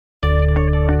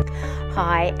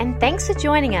Hi, and thanks for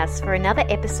joining us for another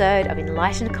episode of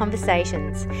Enlightened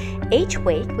Conversations. Each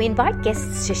week, we invite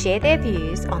guests to share their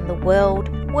views on the world,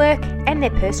 work, and their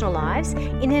personal lives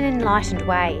in an enlightened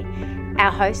way. Our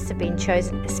hosts have been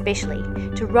chosen especially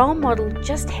to role model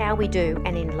just how we do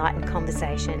an enlightened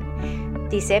conversation.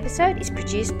 This episode is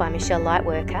produced by Michelle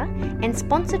Lightworker and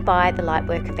sponsored by the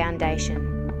Lightworker Foundation.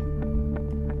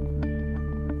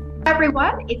 Hi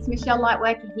everyone, it's Michelle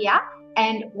Lightworker here,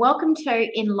 and welcome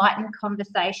to Enlightened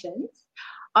Conversations.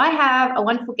 I have a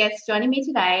wonderful guest joining me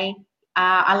today.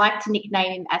 I like to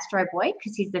nickname him Astro Boy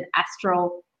because he's an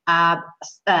astral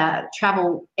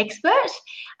travel expert.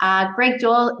 Greg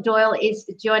Doyle is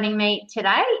joining me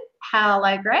today.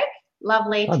 Hello, Greg.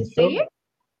 Lovely to see you.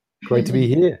 Great to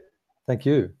be here. Thank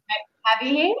you. Great to have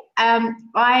you here.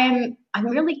 I'm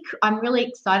really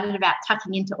excited about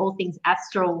tucking into all things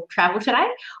astral travel today.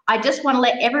 I just want to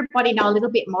let everybody know a little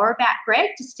bit more about Greg,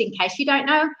 just in case you don't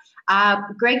know.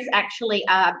 Greg's actually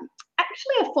a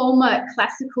former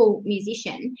classical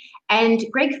musician, and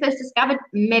Greg first discovered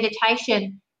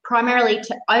meditation primarily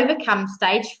to overcome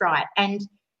stage fright. And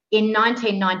in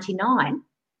 1999,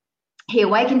 he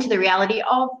awakened to the reality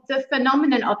of the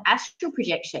phenomenon of astral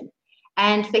projection.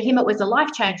 And for him, it was a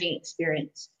life-changing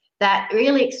experience that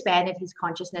really expanded his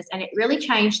consciousness, and it really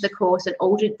changed the course and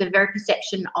altered the very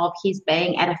perception of his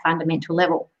being at a fundamental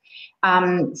level.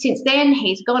 Since then,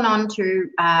 he's gone on to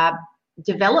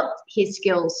develop his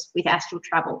skills with astral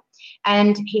travel,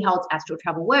 and he holds astral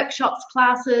travel workshops,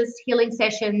 classes, healing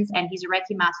sessions, and he's a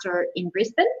Reiki master in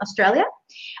Brisbane, Australia.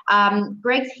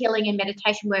 Greg's healing and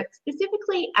meditation work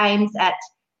specifically aims at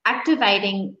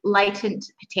activating latent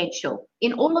potential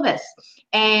in all of us,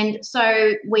 and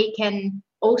so we can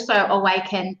also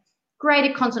awaken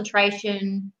greater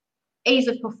concentration, ease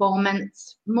of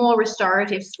performance, more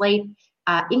restorative sleep,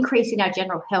 increase in our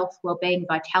general health, well-being,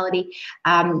 vitality.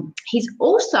 He's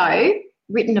also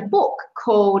written a book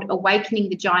called Awakening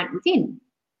the Giant Within,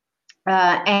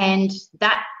 and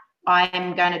that I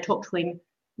am going to talk to him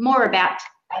more about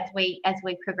as we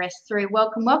progress through.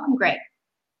 Welcome, Greg.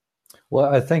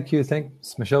 Well, thank you.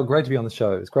 Thanks, Michelle. Great to be on the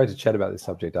show. It's great to chat about this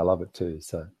subject. I love it too.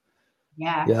 So.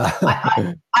 Yeah.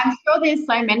 I'm sure there's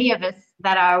so many of us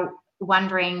that are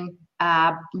wondering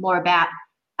more about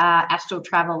astral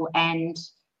travel and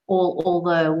all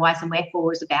the whys and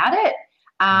wherefores about it.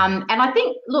 And I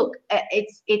think, look,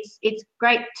 it's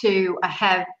great to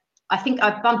have. I think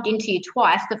I've bumped into you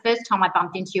twice. The first time I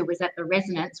bumped into you was at the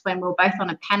Resonance when we were both on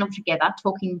a panel together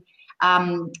talking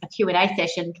a Q&A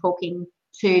session, talking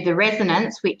to the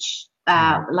Resonance, which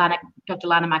Dr.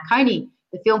 Lana Marconi,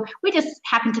 the film. We just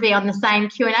happened to be on the same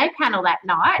Q&A panel that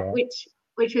night, okay,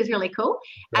 which was really cool.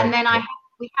 Right. And then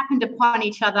we happened upon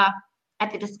each other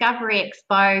at the Discovery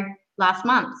Expo last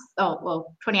month.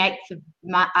 28th of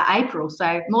April,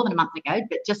 so more than a month ago,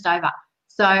 but just over.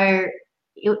 So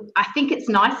I think it's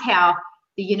nice how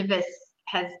the universe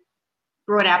has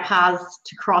brought our paths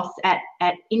to cross at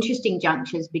interesting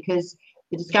junctures, because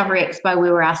the Discovery Expo, we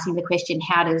were asking the question,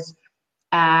 how does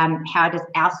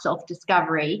our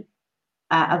self-discovery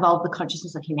evolve the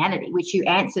consciousness of humanity, which you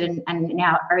answered and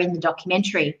now are in the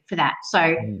documentary for that. So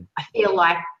I feel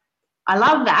like I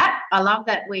love that. I love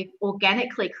that we've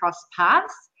organically crossed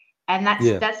paths, and that's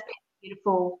been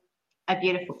beautiful.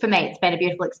 For me, it's been a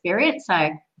beautiful experience.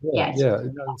 So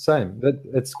same.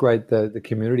 It's great, the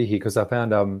community here, because I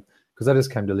found because I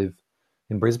just came to live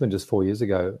in Brisbane just 4 years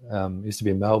ago. Used to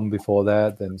be in Melbourne before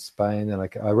that, then Spain, and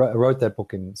I wrote that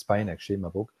book in Spain, actually, my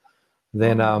book.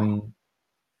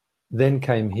 Then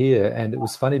came here, and it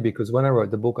was funny because when I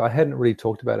wrote the book, I hadn't really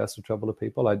talked about astral travel to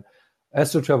people.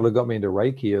 Astral travel got me into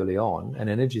Reiki early on and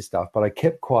energy stuff, but I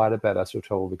kept quiet about astral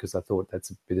travel because I thought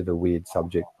that's a bit of a weird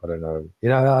subject. I don't know.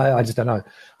 I just don't know.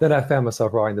 Then I found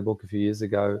myself writing the book a few years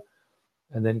ago,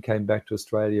 and then came back to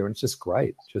Australia, and it's just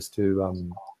great just to,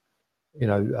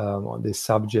 on these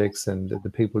subjects and the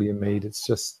people you meet. It's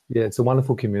just, it's a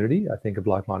wonderful community, I think, of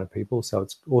like-minded people. So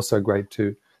it's also great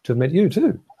to have met you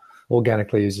too.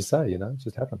 Organically, as you say, it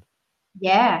just happened.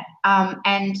 Yeah,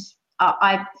 and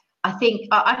I think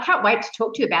I can't wait to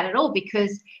talk to you about it all,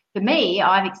 because for me,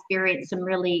 I've experienced some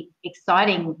really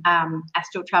exciting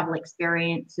astral travel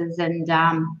experiences, and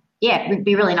it would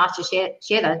be really nice to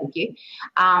share those with you.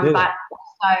 But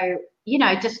also,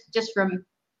 just from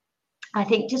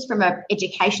an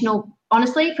educational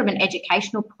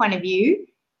point of view,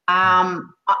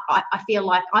 I feel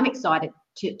like I'm excited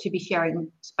to be sharing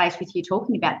space with you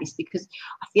talking about this, because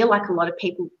I feel like a lot of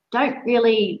people don't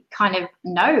really kind of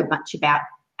know much about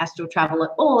astral travel at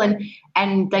all,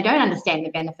 and they don't understand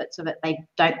the benefits of it. They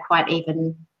don't quite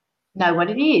even know what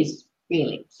it is,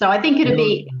 really. So I think it'd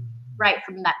be great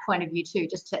from that point of view too,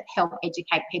 just to help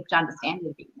educate people to understand it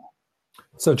a bit more.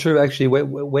 So true. Actually,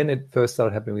 when it first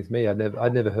started happening with me, I'd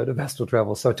never heard of astral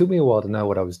travel, so it took me a while to know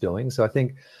what I was doing. So I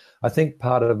think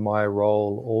part of my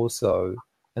role also,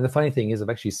 and the funny thing is, I've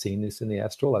actually seen this in the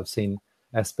astral. I've seen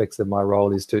aspects of my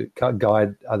role is to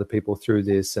guide other people through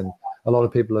this, and a lot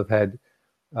of people have had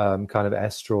kind of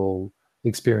astral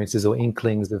experiences or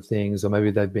inklings of things, or maybe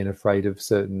they've been afraid of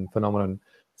certain phenomenon.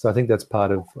 So I think that's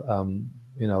part of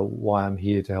why I'm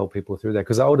here to help people through that,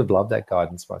 because I would have loved that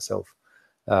guidance myself.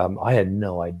 I had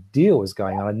no idea what was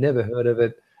going on. I'd never heard of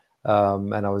it,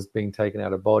 and I was being taken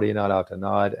out of body night after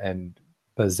night, and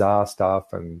bizarre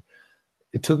stuff. And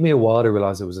it took me a while to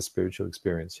realize it was a spiritual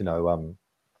experience.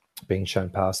 Being shown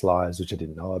past lives which I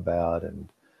didn't know about,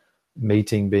 and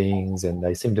meeting beings, and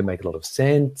they seemed to make a lot of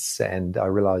sense. And I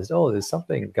realized, oh, there's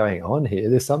something going on here.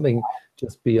 There's something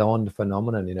just beyond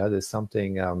phenomenon. There's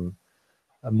something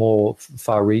more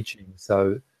far-reaching.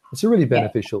 So it's a really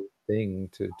beneficial thing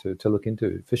to look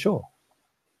into, for sure.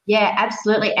 Yeah,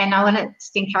 absolutely. And I want to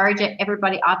just encourage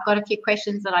everybody. I've got a few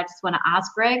questions that I just want to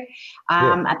ask Greg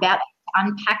about,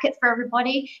 unpack it for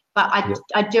everybody. But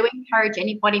I do encourage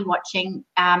anybody watching,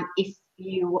 if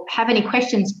you have any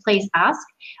questions, please ask,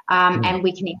 and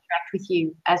we can interact with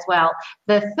you as well.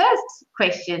 The first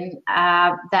question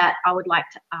that I would like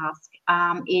to ask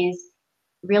is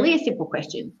really a simple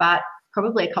question, but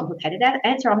probably a complicated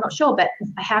answer. I'm not sure, but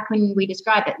how can we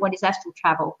describe it? What is astral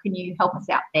travel? Can you help us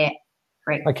out there,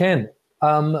 Greg? I can.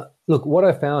 Look, what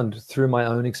I found through my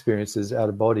own experiences out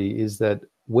of body is that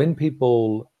when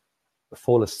people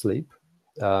fall asleep,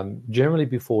 generally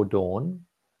before dawn,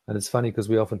 and it's funny because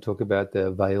we often talk about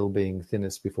the veil being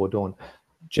thinnest before dawn.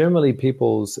 Generally,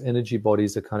 people's energy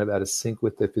bodies are kind of out of sync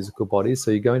with their physical bodies.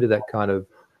 So you go into that kind of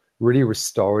really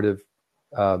restorative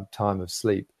time of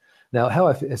sleep. Now,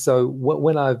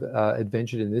 when I've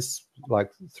adventured in this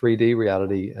like 3D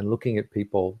reality and looking at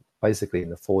people basically in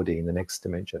the 4D, in the next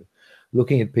dimension,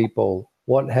 looking at people,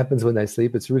 what happens when they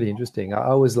sleep, it's really interesting.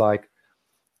 I was like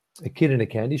a kid in a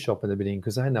candy shop in the beginning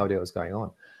because I had no idea what was going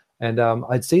on. And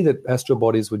I'd see that astral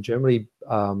bodies were generally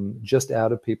just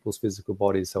out of people's physical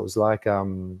bodies. So it was like a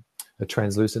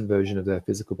translucent version of their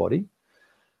physical body.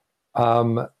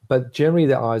 But generally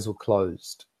their eyes were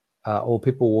closed, or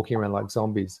people walking around like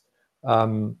zombies.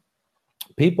 So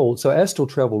astral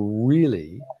travel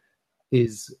really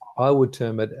is, I would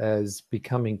term it as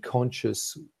becoming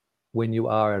conscious when you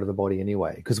are out of the body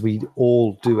anyway, because we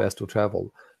all do astral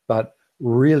travel. But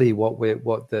really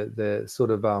the sort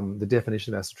of the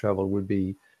definition of astral travel would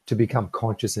be to become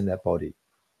conscious in that body,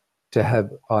 to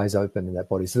have eyes open in that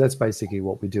body. So that's basically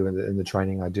what we do in the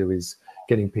training I do, is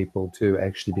getting people to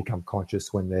actually become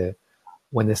conscious when they're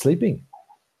sleeping.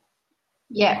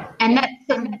 Yeah, and that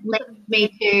leads me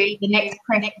to the next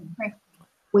question,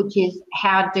 which is,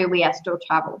 how do we astral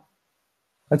travel?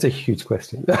 That's a huge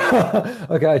question.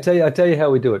 Okay, I tell you how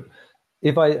we do it.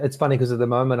 It's funny because at the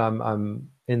moment I'm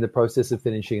in the process of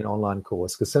finishing an online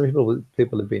course, because some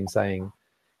people have been saying,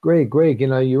 Greg,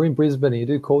 you're in Brisbane and you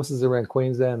do courses around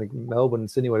Queensland and Melbourne and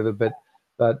Sydney, whatever,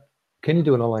 but can you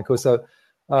do an online course? So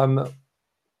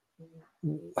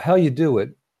how you do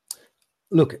it.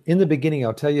 Look, in the beginning,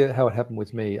 I'll tell you how it happened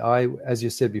with me. As you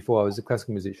said before, I was a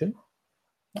classical musician.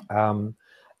 And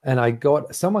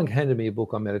someone handed me a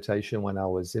book on meditation when I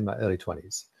was in my early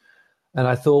 20s. And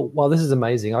I thought, well, this is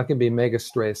amazing. I can be mega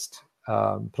stressed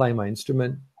playing my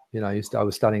instrument. I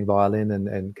was studying violin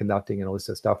and conducting and all this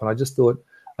sort of stuff. And I just thought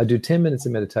I'd do 10 minutes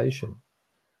of meditation.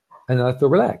 And then I feel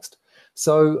relaxed.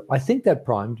 So I think that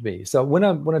primed me. So when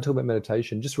I talk about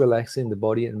meditation, just relaxing the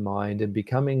body and mind and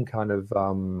becoming kind of,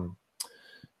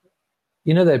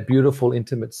 that beautiful,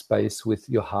 intimate space with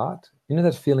your heart.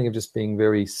 That feeling of just being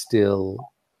very still,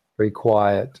 very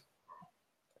quiet.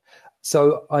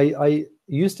 So I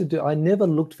never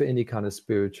looked for any kind of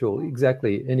spiritual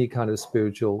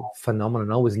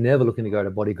phenomenon. I was never looking to go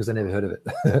to body because I never heard of it.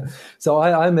 So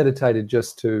I meditated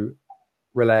just to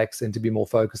relax and to be more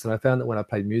focused. And I found that when I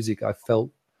played music, I felt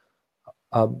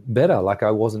better, like I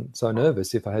wasn't so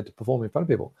nervous if I had to perform in front of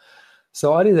people.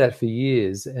 So I did that for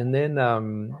years. And then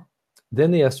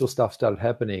the astral stuff started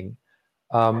happening.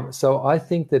 So I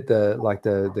think that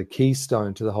the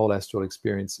keystone to the whole astral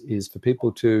experience is for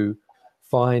people to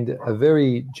find a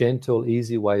very gentle,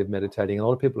 easy way of meditating. A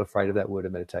lot of people are afraid of that word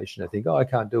of meditation. I think, I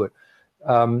can't do it.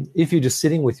 If you're just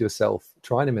sitting with yourself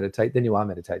trying to meditate, then you are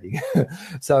meditating.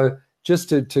 So just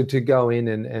to go in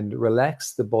and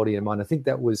relax the body and mind. I think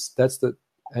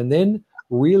and then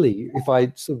really, if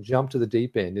I sort of jump to the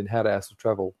deep end in how to astral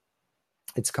travel,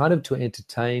 it's kind of to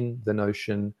entertain the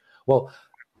notion. Well,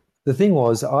 the thing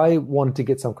was, I wanted to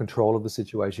get some control of the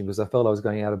situation because I felt I was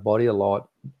going out of body a lot.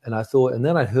 And I thought, and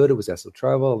then I heard it was astral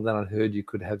travel, and then I heard you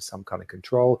could have some kind of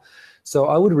control. So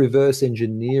I would reverse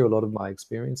engineer a lot of my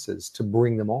experiences to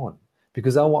bring them on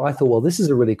because I thought, well, this is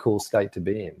a really cool state to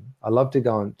be in. I love to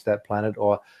go onto that planet,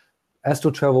 or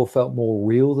astral travel felt more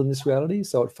real than this reality.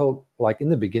 So it felt like in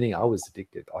the beginning, I was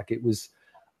addicted. Like it was,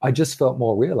 I just felt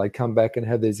more real. I'd come back and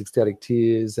have these ecstatic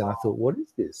tears. And I thought, what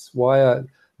is this? Why are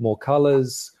more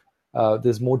colors?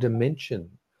 There's more dimension.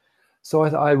 So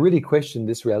I really questioned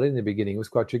this reality in the beginning. It was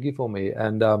quite tricky for me.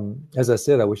 And as I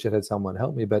said, I wish I'd had someone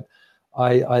help me. But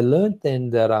I learned then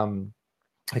that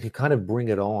I could kind of bring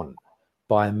it on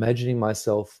by imagining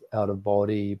myself out of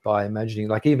body, by imagining,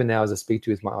 like even now as I speak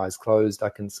to you with my eyes closed, I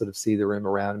can sort of see the room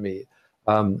around me.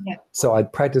 So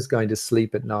I'd practice going to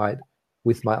sleep at night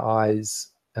with my eyes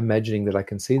imagining that I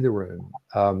can see the room.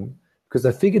 Because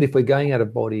I figured if we're going out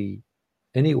of body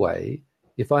anyway,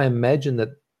 if I imagine that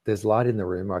there's light in the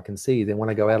room or I can see, then when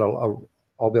I go out,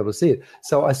 I'll be able to see it.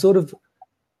 So I sort of,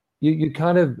 you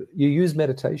use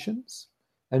meditations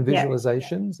and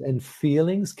visualizations and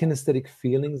feelings, kinesthetic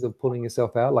feelings of pulling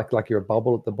yourself out, like you're a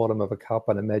bubble at the bottom of a cup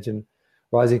and imagine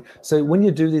rising. So when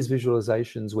you do these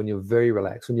visualizations, when you're very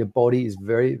relaxed, when your body is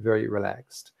very, very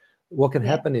relaxed, what can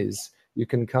happen is you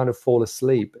can kind of fall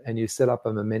asleep and you set up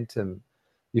a momentum.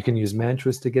 You can use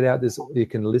mantras to get out this. You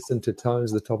can listen to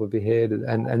tones at the top of your head.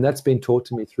 And that's been taught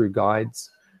to me through guides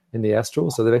in the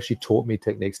astral. So they've actually taught me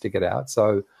techniques to get out.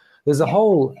 So there's a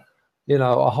whole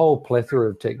plethora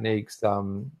of techniques.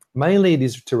 Mainly it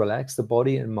is to relax the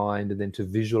body and mind, and then to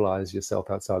visualize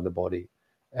yourself outside the body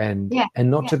and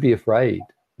not to be afraid,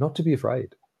 not to be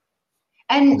afraid.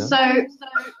 And so what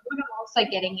I'm also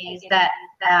getting is that,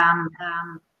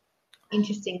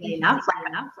 interestingly enough,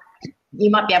 you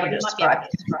might be able to describe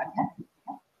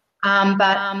that.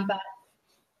 But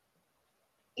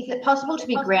is it possible to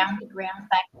be grounded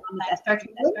back on the astral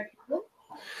travel?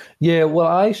 Yeah, well,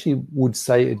 I actually would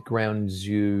say it grounds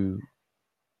you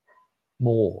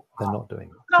more than not doing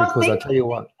it. Because I tell you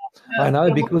what, I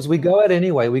know, because we go out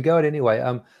anyway.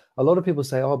 A lot of people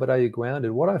say, oh, but are you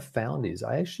grounded? What I've found is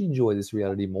I actually enjoy this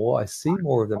reality more. I see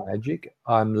more of the magic.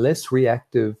 I'm less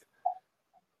reactive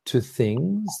to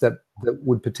things that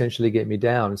would potentially get me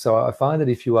down. So I find that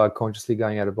if you are consciously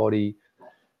going out of body,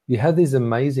 you have these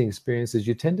amazing experiences.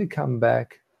 You tend to come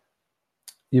back,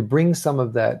 you bring some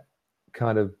of that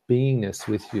kind of beingness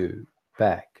with you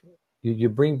back. You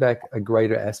bring back a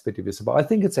greater aspect of yourself. I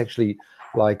think it's actually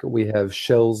like we have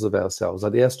shells of ourselves.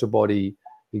 Like the astral body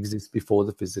exists before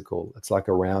the physical. It's like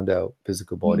around our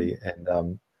physical body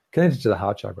and connected to the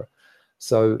heart chakra.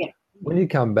 So when you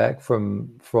come back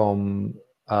from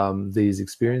these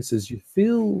experiences, you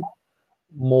feel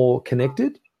more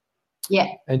connected.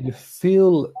 And you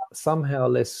feel somehow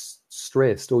less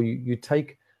stressed, or you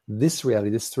take this reality,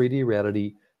 this 3D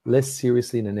reality, less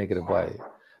seriously in a negative way.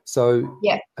 So,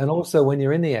 and also when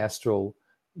you're in the astral,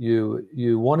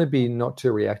 you want to be not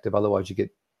too reactive, otherwise you get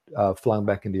flung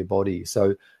back into your body.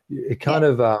 So it kind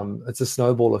of, it's a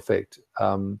snowball effect.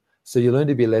 So you learn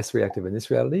to be less reactive in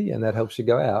this reality, and that helps you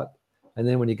go out. And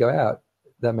then when you go out,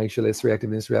 that makes you less reactive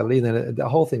in this reality, and then the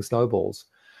whole thing snowballs.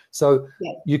 So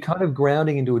you're kind of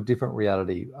grounding into a different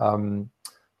reality.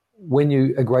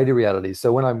 A greater reality.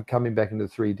 So when I'm coming back into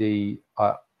 3D,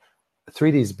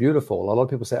 3D is beautiful. A lot of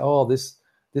people say, oh,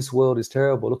 this world is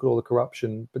terrible. Look at all the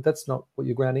corruption. But that's not what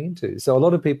you're grounding into. So a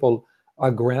lot of people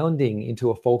are grounding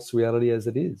into a false reality as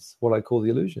it is, what I call the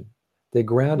illusion. They're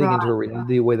grounding into a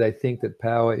reality where they think that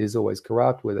power is always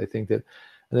corrupt, where they think that,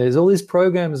 and there's all these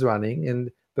programs running,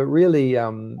 but really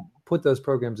put those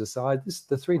programs aside.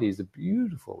 The 3D is a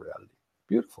beautiful reality.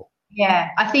 Beautiful. Yeah,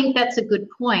 I think that's a good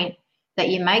point that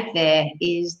you make there,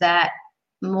 is that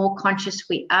more conscious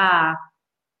we are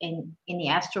in the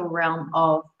astral realm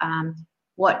of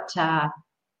what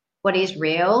is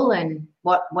real and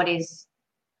what is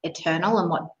eternal,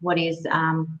 and what is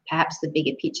perhaps the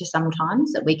bigger picture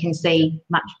sometimes that we can see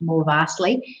much more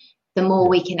vastly, the more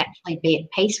we can actually be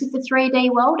at peace with the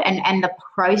 3D world and the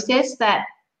process that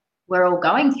we're all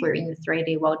going through in the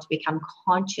 3D world to become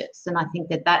conscious. And I think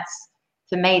that's,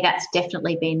 for me, that's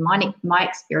definitely been my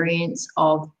experience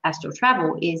of astral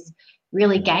travel, is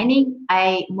really gaining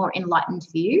a more enlightened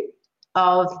view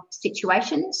of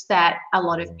situations that a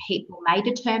lot of people may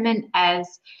determine as,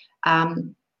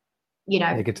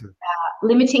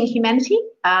 limiting humanity.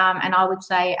 And I would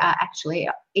say actually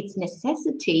it's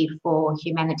necessity for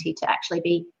humanity to actually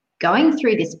be going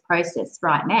through this process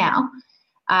right now.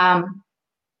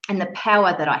 And the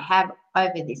power that I have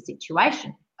over this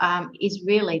situation is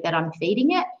really that I'm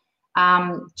feeding it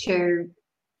to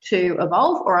to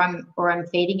evolve, or I'm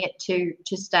feeding it to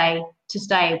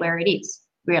stay where it is,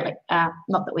 really.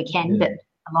 Not that we can, but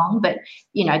along, but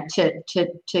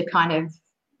to kind of,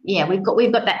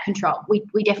 we've got that control.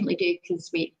 We definitely do,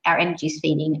 because our energy is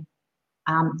feeding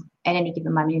at any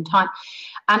given moment in time.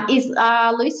 Is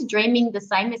lucid dreaming the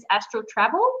same as astral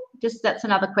travel? Just, that's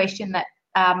another question that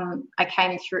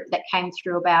came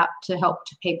through about, to help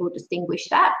to people distinguish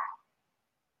that.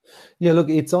 Yeah, look,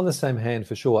 it's on the same hand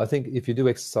for sure. I think if you do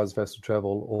exercise for astral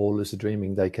travel or lucid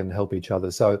dreaming, they can help each other.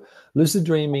 So lucid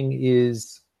dreaming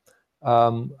is,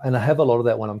 and I have a lot of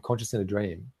that when I'm conscious in a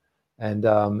dream. And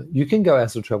you can go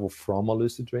astral travel from a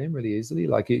lucid dream really easily.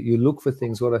 Like you look for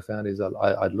things. What I found is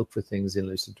I'd look for things in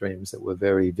lucid dreams that were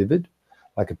very vivid,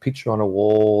 like a picture on a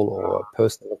wall or a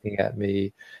person looking at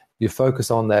me. You focus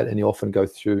on that and you often go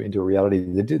through into reality.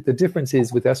 The difference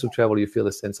is with astral travel, you feel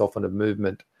a sense often of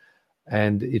movement,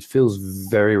 and it feels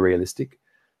very realistic,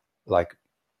 like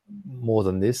more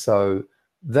than this. So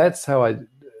that's how I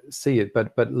see it.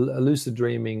 But lucid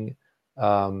dreaming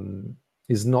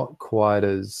is not quite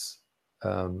as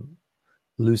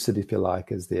lucid, if you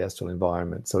like, as the astral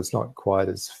environment. So it's not quite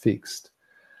as fixed.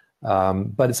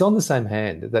 But it's on the same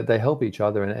hand, that they help each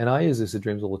other. And I use lucid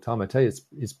dreams all the time. I tell you,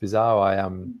 it's bizarre.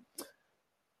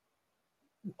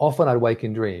 Often I'd wake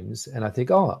in dreams and I think,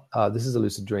 this is a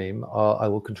lucid dream. I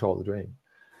will control the dream.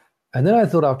 And then I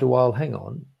thought after a while, hang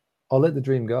on, I'll let the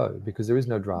dream go, because there is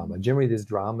no drama. Generally, there's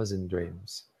dramas in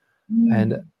dreams.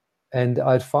 And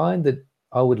I'd find that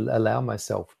I would allow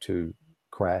myself to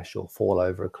crash or fall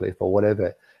over a cliff or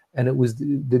whatever. And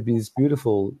there'd be this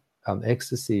beautiful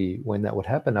ecstasy when that would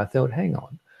happen. I thought, hang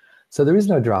on. So there is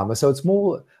no drama. So it's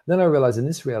more, then I realized in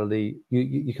this reality,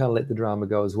 you can't let the drama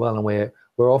go as well. And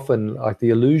we're often like the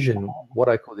illusion, what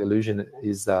I call the illusion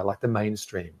is like the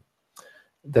mainstream.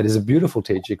 That is a beautiful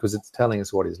teacher, because it's telling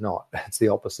us what is not. It's the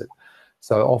opposite.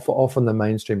 So often the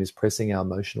mainstream is pressing our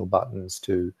emotional buttons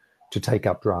to take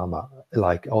up drama,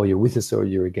 like, oh, you're with us or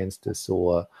you're against us,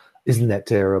 or isn't that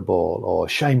terrible, or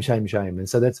shame, shame, shame. And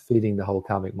so that's feeding the whole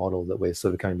karmic model that we're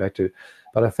sort of coming back to.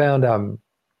 But I found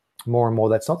more and more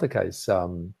that's not the case.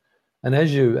 And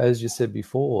as you said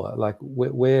before, like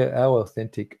where our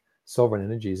authentic sovereign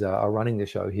energies are running the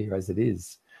show here as it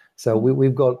is. So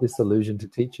we've got this illusion to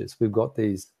teach us. We've got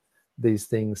these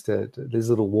things these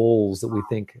little walls that we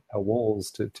think are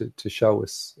walls to show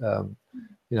us,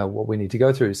 what we need to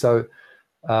go through. So,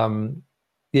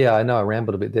 I know I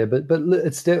rambled a bit there, but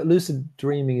it's lucid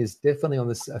dreaming is definitely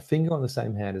a finger on the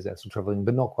same hand as astral traveling,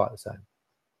 but not quite the same.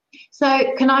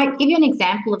 So can I give you an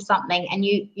example of something, and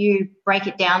you break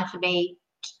it down for me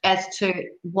as to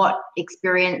what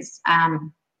experience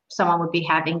someone would be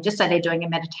having, just so they're doing a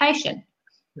meditation.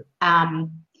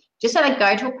 Just so they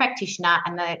go to a practitioner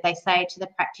and they say to the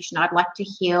practitioner, I'd like to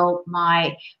heal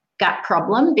my gut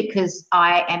problem because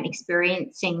I am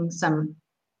experiencing some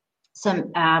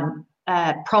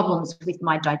problems with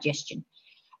my digestion.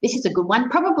 This is a good one.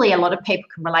 Probably a lot of people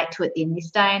can relate to it in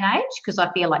this day and age, because I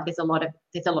feel like there's a lot of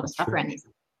stuff around this.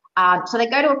 So they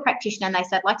go to a practitioner and they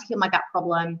say, I'd like to heal my gut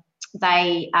problem.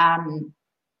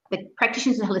 The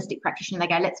practitioner's a holistic practitioner. They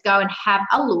go, let's go and have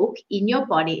a look in your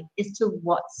body as to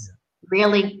what's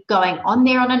really going on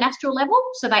there on an astral level.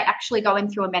 So they actually go in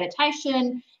through a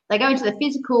meditation. They go into the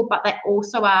physical, but they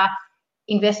also are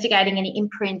investigating any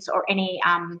imprints or any,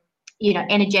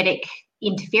 energetic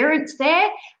interference there.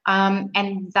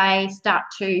 And they start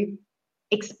to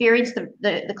experience,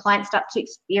 the client starts to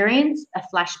experience a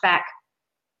flashback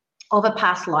of a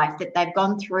past life that they've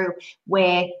gone through,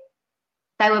 where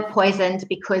they were poisoned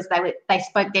because they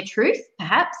spoke their truth,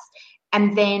 perhaps.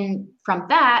 And then from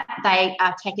that, they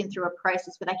are taken through a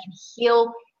process where they can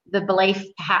heal the belief,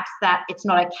 perhaps, that it's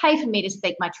not okay for me to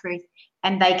speak my truth,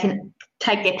 and they can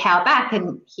take their power back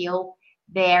and heal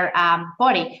their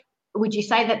body. Would you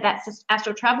say that that's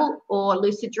astral travel or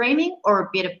lucid dreaming, or a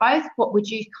bit of both? What would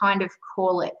you kind of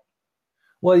call it?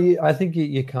 Well, I think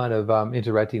you're kind of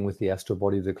interacting with the astral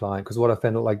body of the client, because what I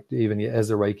found, like even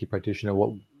as a Reiki practitioner,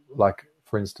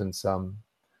 for instance, I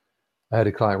had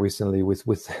a client recently with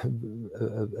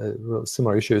a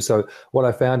similar issue. So what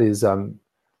I found is it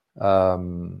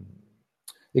kind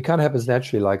of happens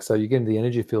naturally. Like, so you get into the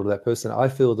energy field of that person. I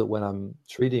feel that when I'm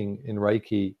treating in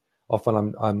Reiki,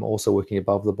 often I'm also working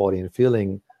above the body and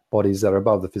feeling bodies that are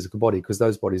above the physical body, because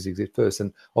those bodies exist first.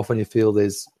 And often you feel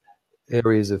there's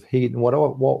areas of heat. And what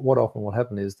often will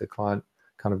happen is the client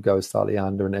kind of goes slightly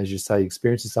under, and as you say,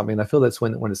 experiences something. And I feel that's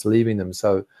when it's leaving them.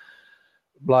 So,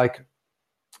 like,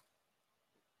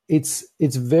 it's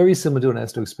very similar to an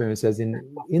astral experience, as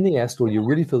in the astral, you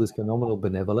really feel this phenomenal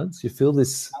benevolence. You feel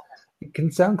this, it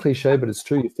can sound cliche, but it's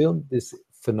true. You feel this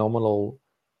phenomenal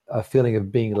a feeling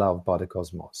of being loved by the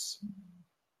cosmos,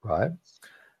 right?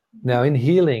 Now, in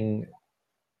healing,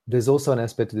 there's also an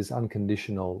aspect of this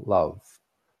unconditional love,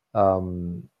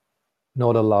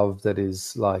 not a love that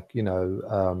is like,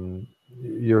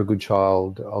 you're a good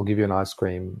child, I'll give you an ice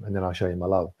cream and then I'll show you my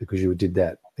love because you did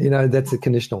that. That's a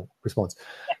conditional response.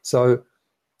 So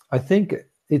I think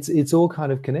it's all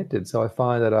kind of connected. So I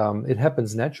find that it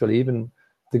happens naturally. Even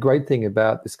the great thing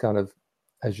about this kind of,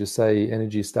 as you say,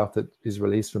 energy stuff that is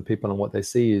released from people and what they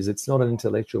see is it's not an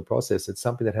intellectual process. It's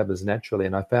something that happens naturally.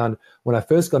 And I found when I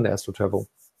first got into astral travel,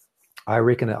 I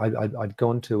reckon I'd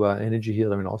gone to an energy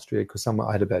healer in Austria because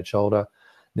I had a bad shoulder,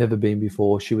 never been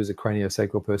before. She was a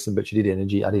craniosacral person, but she did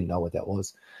energy. I didn't know what that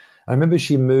was. I remember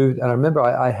she moved, and I remember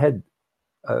I had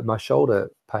my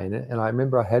shoulder pain, and I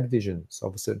remember I had visions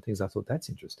of certain things. I thought, that's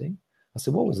interesting. I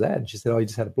said, what was that? And she said, oh, you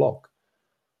just had a block.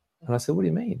 And I said, what do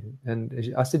you mean?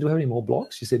 And I said, do we have any more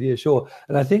blocks? She said, yeah, sure.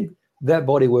 And I think that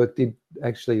body work did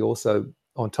actually also,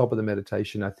 on top of the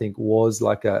meditation, I think was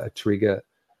like a trigger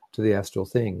to the astral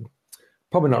thing.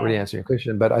 Probably not really answering your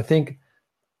question, but I think...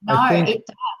 No, it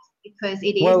does, because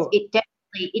it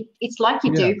definitely, it's like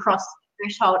you do cross the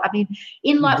threshold. I mean,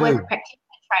 in Lightworker practitioner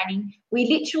training, we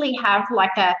literally have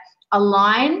like a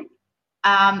line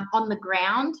on the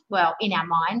ground, well, in our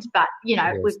mind, but,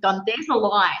 we've gone, there's a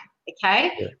line,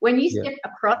 okay? Yeah. When you step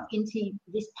across into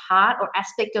this part or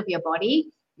aspect of your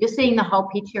body, you're seeing the whole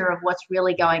picture of what's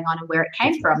really going on and where it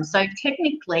came from. So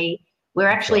technically, we're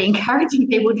actually encouraging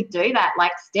people to do that,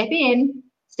 like step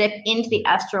into the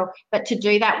astral. But to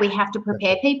do that, we have to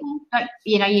prepare people.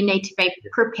 You need to be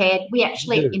prepared. We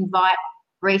actually invite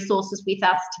resources with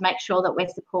us to make sure that we're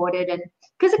supported. And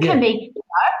because it can be,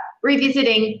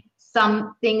 revisiting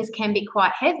some things can be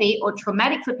quite heavy or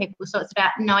traumatic for people. So it's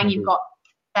about knowing you've got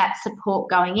that support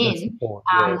going in,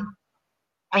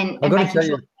 and making sure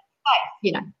it's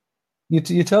safe,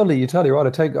 You're totally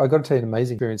right. I got to tell you an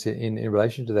amazing experience in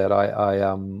relation to that.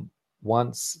 I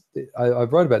once, I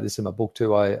wrote about this in my book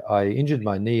too. I injured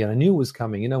my knee and I knew it was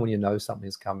coming. When you know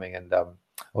something's coming. And I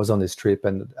was on this trip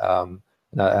and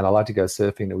I like to go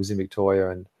surfing. It was in Victoria,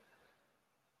 and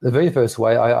the very first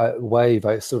wave,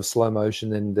 I sort of slow motion.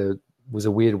 Then there was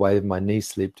a weird wave. My knee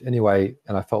slipped anyway,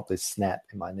 and I felt this snap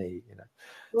in my knee.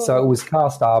 So it was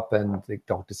cast up, and the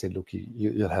doctor said, "Look,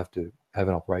 you'll have to have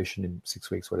an operation in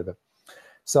 6 weeks, whatever."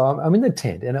 So I'm in the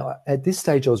tent, and at this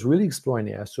stage, I was really exploring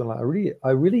the astral. And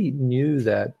I really knew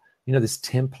that this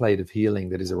template of healing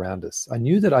that is around us. I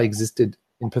knew that I existed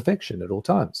in perfection at all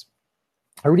times.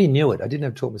 I really knew it. I didn't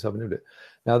have to talk myself into it.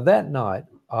 Now that night,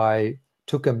 I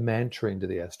took a mantra into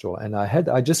the astral, and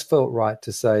I just felt right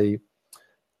to say,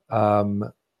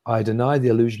 I deny the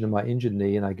illusion of my injured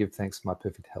knee, and I give thanks for my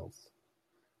perfect health.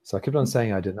 So I kept on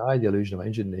saying, I deny the illusion of my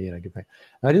injured knee, and I give thanks.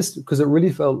 And because it really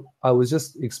felt, I was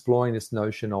just exploring this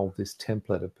notion of this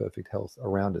template of perfect health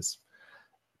around us.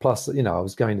 Plus, I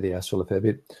was going to the astral a fair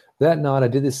bit. That night, I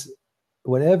did this.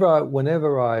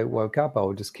 Whenever I woke up, I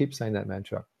would just keep saying that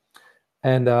mantra.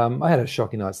 And I had a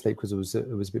shocking night's sleep because it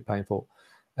was a bit painful.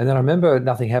 And then I remember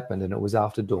nothing happened, and it was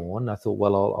after dawn. I thought,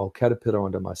 well, I'll caterpillar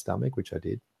onto my stomach, which I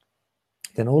did.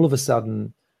 Then all of a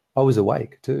sudden, I was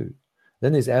awake too.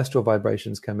 Then these astral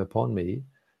vibrations came upon me,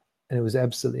 and it was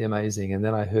absolutely amazing. And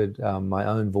then I heard my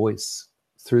own voice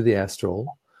through the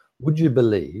astral, would you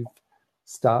believe,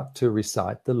 start to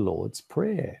recite the Lord's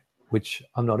Prayer, which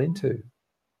I'm not into.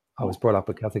 I was brought up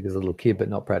a Catholic as a little kid, but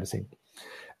not practicing.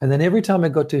 And then every time I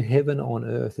got to heaven on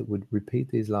earth, it would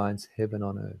repeat these lines, heaven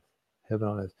on earth, heaven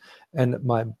on earth. And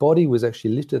my body was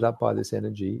actually lifted up by this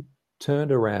energy,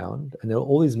 turned around, and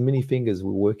all these mini fingers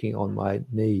were working on my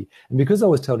knee. And because I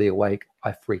was totally awake,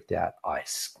 I freaked out. I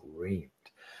screamed.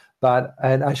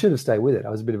 And I should have stayed with it. I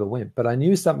was a bit of a wimp, but I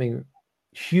knew something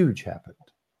huge happened.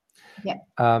 Yeah.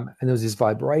 And there was these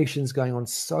vibrations going on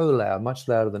so loud, much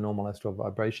louder than normal astral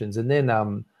vibrations. And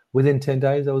then within 10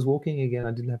 days, I was walking again.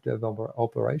 I didn't have to have an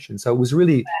operation. So it was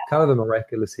really kind of a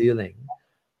miraculous healing.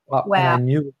 Wow. And I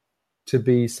knew it to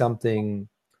be something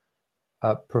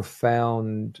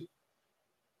profound.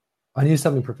 I knew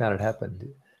something profound had happened.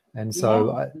 And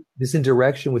so this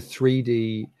interaction with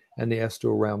 3D and the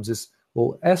astral realms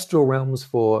astral realms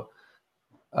for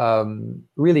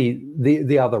really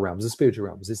the other realms, the spiritual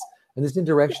realms. And this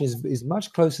interaction is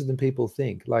much closer than people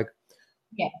think. Like,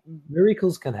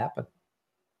 miracles can happen.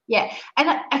 Yeah, and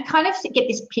I kind of get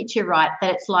this picture right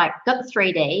that it's like got the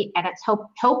 3D and it's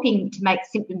helping to make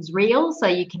symptoms real, so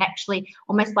you can actually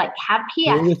almost like have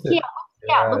here. And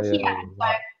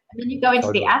then you go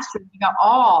into the astral and you go,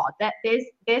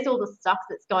 there's all the stuff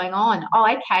that's going on. Oh,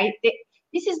 okay,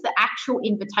 this is the actual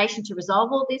invitation to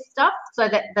resolve all this stuff so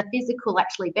that the physical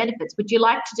actually benefits. Would you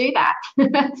like to do that?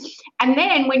 And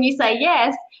then when you say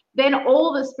yes, then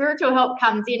all the spiritual help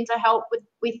comes in to help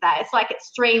with that. It's like it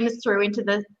streams through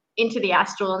into the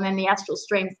astral, and then the astral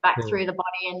streams back through the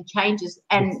body and changes.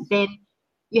 And then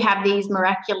you have these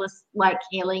miraculous like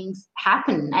healings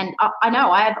happen. And I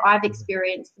know I've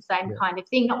experienced the same kind of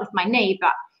thing, not with my knee,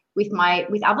 but with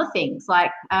other things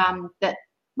like that.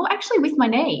 Well, actually with my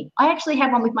knee, I actually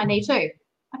had one with my knee too.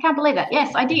 I can't believe that.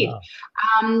 Yes, I did.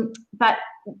 But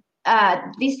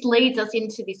this leads us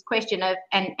into this question of,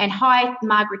 and hi,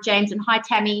 Margaret James, and hi,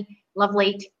 Tammy.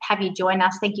 Lovely to have you join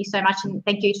us. Thank you so much. And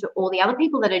thank you to all the other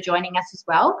people that are joining us as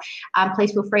well.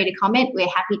 Please feel free to comment. We're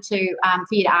happy to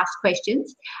for you to ask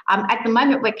questions. At the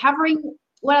moment, we're covering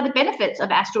what are the benefits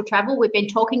of astral travel. We've been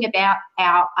talking about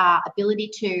our ability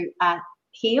to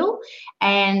heal,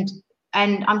 and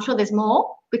I'm sure there's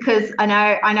more, because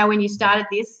I know when you started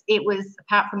this, it was,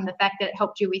 apart from the fact that it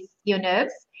helped you with your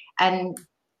nerves and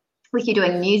with you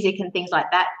doing music and things like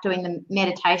that, doing the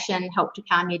meditation helped to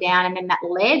calm you down, and then that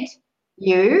led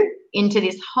you into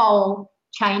this whole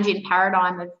change in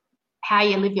paradigm of how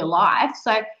you live your life.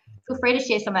 So feel free to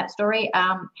share some of that story.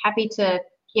 Happy to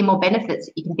hear more benefits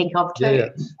that you can think of too. Yeah.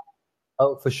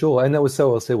 Oh, for sure. And that was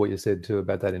so well said, what you said too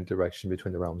about that interaction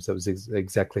between the realms. That was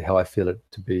exactly how I feel it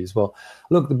to be as well.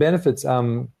 Look, the benefits,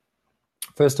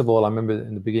 first of all, I remember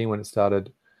in the beginning when it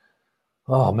started,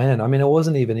 oh man, I mean, I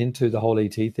wasn't even into the whole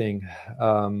ET thing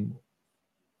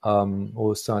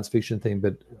or science fiction thing,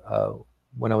 but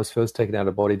when I was first taken out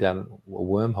of body down a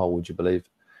wormhole, would you believe,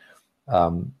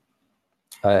 and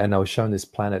I was shown this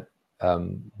planet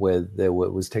where there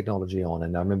was technology on,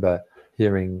 and I remember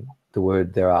hearing the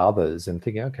word "there are others" and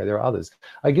thinking, okay, there are others.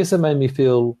 I guess it made me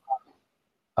feel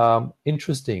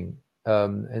interesting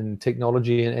in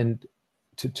technology, and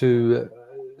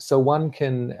so one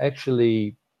can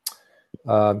actually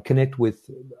connect with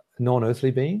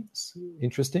non-earthly beings.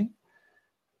 Interesting.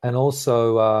 And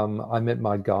also I met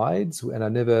my guides, and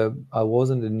I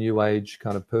wasn't a new age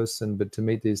kind of person, but to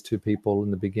meet these two people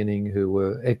in the beginning who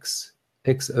were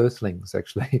ex-earthlings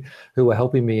actually, who were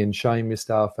helping me and showing me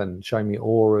stuff and showing me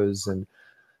auras, and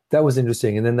that was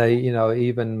interesting. And then they,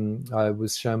 even I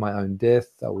was shown my own death.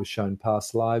 I was shown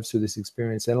past lives through this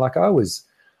experience, and like I was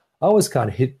kind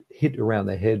of hit around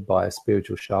the head by a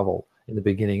spiritual shovel in the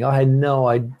beginning. I had no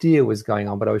idea what was going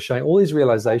on, but I was showing all these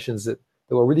realizations that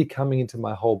were really coming into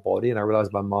my whole body, and I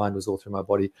realized my mind was all through my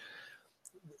body.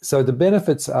 So the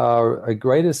benefits are a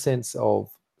greater sense of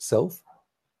self.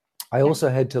 I also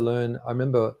had to learn, I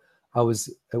remember I was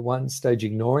at one stage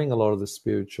ignoring a lot of the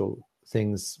spiritual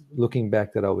things, looking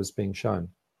back, that I was being shown.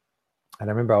 And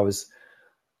I remember I was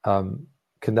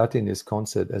conducting this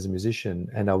concert as a musician,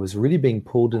 and I was really being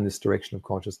pulled in this direction of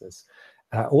consciousness.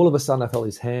 All of a sudden I felt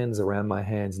these hands around my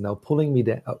hands, and they were pulling me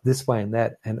down this way and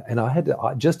that. And I had to,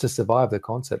 just to survive the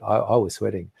concert, I was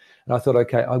sweating. And I thought,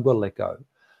 okay, I've got to let go.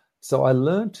 So I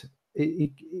learned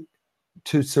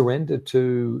to surrender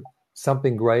to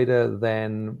something greater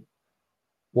than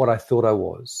what I thought I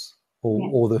was,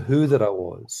 or the who that I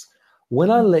was.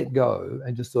 When I let go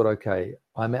and just thought, okay,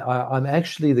 I'm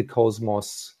actually the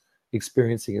cosmos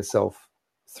experiencing itself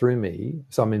through me,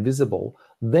 so I'm invisible,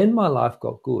 then my life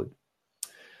got good.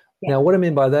 Yeah. Now, what I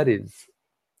mean by that is,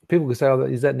 people could say, oh,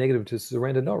 is that negative, to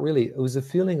surrender? Not really. It was a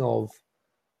feeling of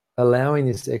allowing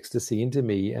this ecstasy into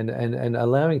me and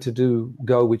allowing to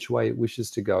go which way it wishes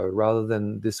to go, rather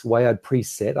than this way I'd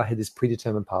preset. I had this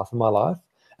predetermined path in my life,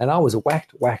 and I was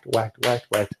whacked.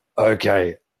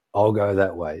 Okay, I'll go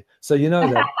that way. So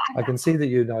that I can see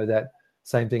that that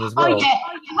same thing as well. Oh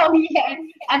yeah.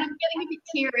 And I'm getting a bit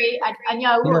teary. I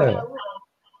know,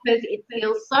 because it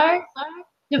feels so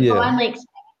divinely expressive.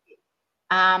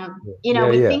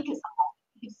 We think of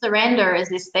surrender as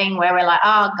this thing where we're like,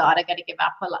 oh God, I got to give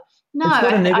up. We're like, no, it's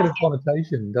got a negative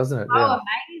connotation, doesn't it? Oh,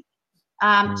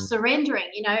 amazing. Surrendering,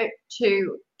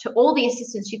 to all the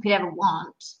assistance you could ever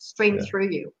want stream through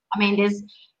you. I mean,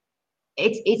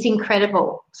 it's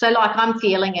incredible. So like, I'm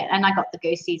feeling it, and I got the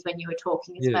goosies when you were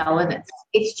talking as well, and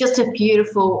it's just a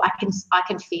beautiful. I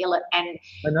can feel it, and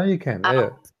I know you can.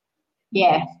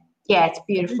 Yeah, it's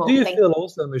beautiful. Do you feel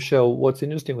also, Michelle, what's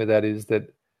interesting with that is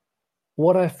that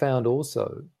what I found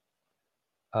also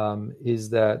is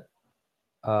that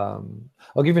I'll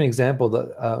give you an example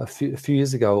that a few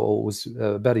years ago, or it was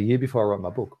about a year before I wrote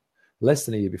my book, less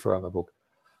than a year before I wrote my book,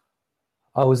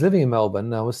 I was living in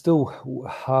Melbourne. I was still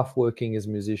half working as a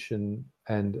musician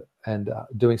and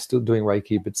still doing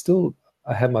Reiki, but still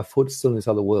I had my foot still in this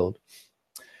other world.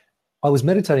 I was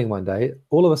meditating one day.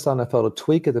 All of a sudden I felt a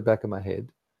tweak at the back of my head.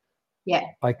 Yeah.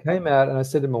 I came out and I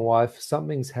said to my wife,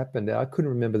 something's happened. I couldn't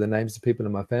remember the names of people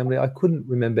in my family. I couldn't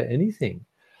remember anything.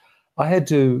 I had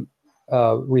to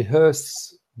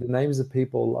rehearse the names of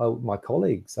people, my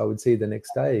colleagues, I would see the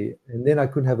next day. And then I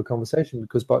couldn't have a conversation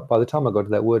because by the time I got to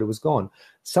that word, it was gone.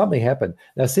 Something happened.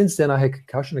 Now, since then, I had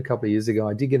concussion a couple of years ago.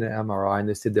 I did get an MRI and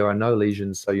they said there are no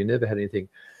lesions, so you never had anything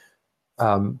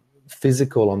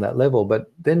physical on that level.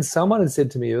 But then someone had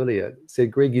said to me earlier, said,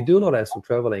 Greg, you do a lot of astral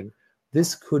traveling.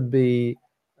 This could be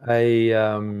a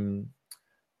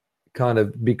kind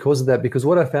of because of that, because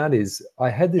what I found is I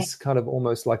had this kind of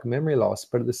almost like memory loss,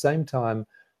 but at the same time,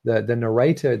 the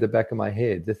narrator at the back of my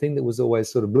head, the thing that was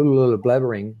always sort of blah, blah, blah,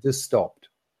 blabbering, just stopped.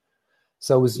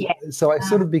 So it was, so I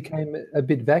sort of became a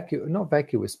bit not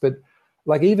vacuous, but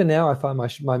like even now I find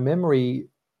my memory,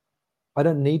 I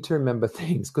don't need to remember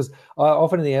things because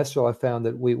often in the astral I found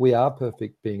that we are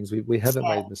perfect beings. We haven't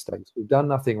made mistakes. We've done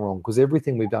nothing wrong because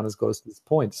everything we've done has got us to this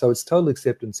point. So it's total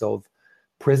acceptance of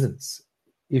presence.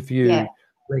 If you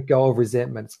let go of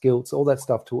resentments, guilt, all that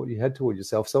stuff to what you had toward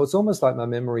yourself. So it's almost like my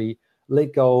memory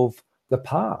let go of the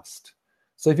past.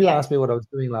 So if you ask me what I was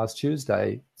doing last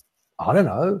Tuesday, I don't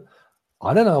know.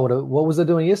 What was I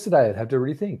doing yesterday? I'd have to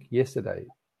really think. Yesterday.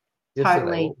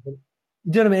 Totally. Do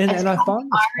you know what I mean? And I find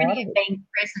the irony of being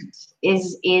present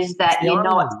is that you're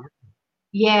not.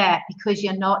 Yeah, because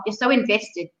you're so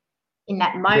invested in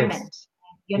that moment. Yes.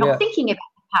 You're not thinking about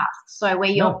the past. So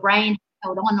where your brain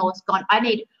held on or it's gone, I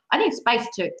need space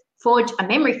to forge a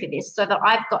memory for this so that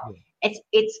I've got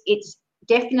it's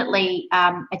definitely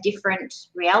a different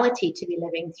reality to be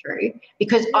living through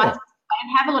because I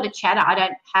don't have a lot of chatter. I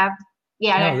don't have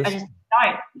I just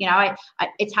don't. You know,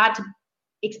 it's hard to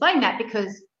explain that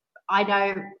because I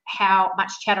know how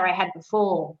much chatter I had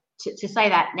before. To say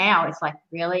that now, it's like,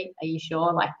 really? Are you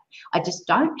sure? Like, I just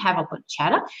don't have a lot of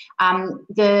chatter.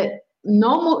 The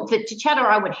chatter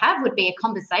I would have would be a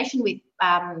conversation with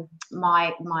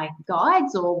my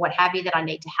guides or what have you that I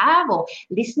need to have, or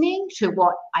listening to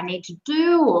what I need to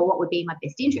do or what would be in my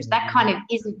best interest. That kind of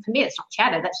isn't, for me, it's not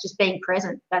chatter. That's just being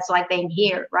present. That's like being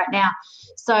here right now.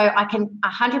 So I can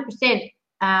 100%,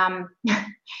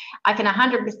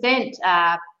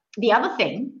 the other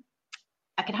thing,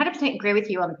 I can 100% agree with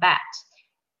you on that.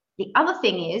 The other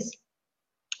thing is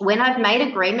when I've made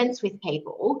agreements with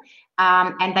people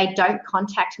and they don't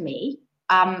contact me,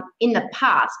 in the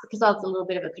past, because I was a little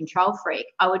bit of a control freak,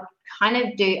 I would kind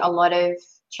of do a lot of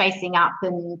chasing up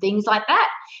and things like that.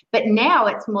 But now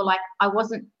it's more like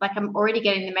I'm already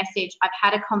getting the message. I've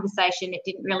had a conversation. It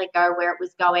didn't really go where it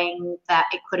was going, that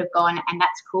it could have gone, and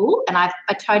that's cool. And I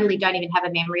totally don't even have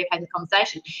a memory of having the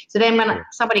conversation. So then when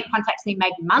somebody contacts me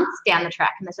maybe months down the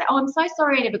track and they say, oh, I'm so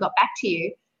sorry I never got back to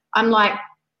you, I'm like,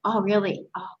 oh, really?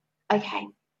 Oh, okay.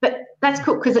 But that's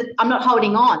cool because I'm not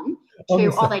holding on to, they, you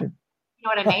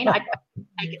know what I mean? I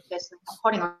take it personally. I'm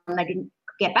holding on and they didn't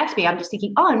get back to me. I'm just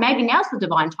thinking, oh, maybe now's the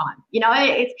divine time. You know,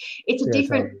 it's a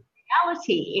different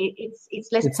reality.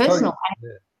 It's less personal.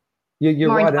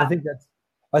 You're right.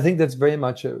 I think that's very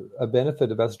much a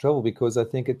benefit of astral travel because I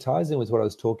think it ties in with what I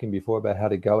was talking before about how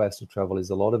to go astral travel. Is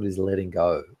a lot of it is letting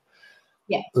go.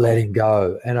 Yeah. Letting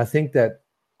go. And I think that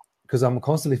because I'm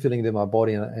constantly feeling it in my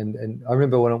body. And I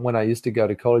remember when I used to go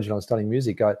to college and I was studying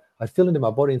music, I'd feel it in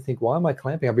my body and think, why am I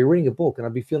clamping? I'd be reading a book and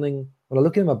I'd be feeling, when I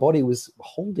look in my body, it was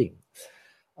holding.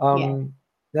 Now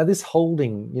this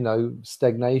holding,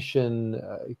 stagnation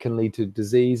can lead to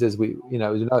disease, as we,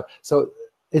 know. So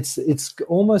it's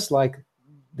almost like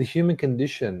the human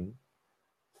condition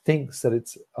thinks that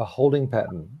it's a holding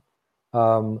pattern.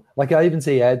 Like I even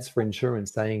see ads for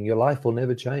insurance saying your life will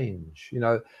never change,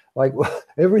 like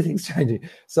everything's changing.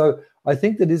 So I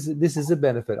think that this is a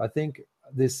benefit. I think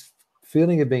this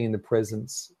feeling of being in the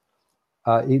presence,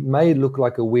 it may look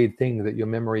like a weird thing that your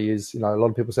memory is, a lot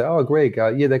of people say, oh, Greg,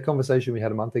 that conversation we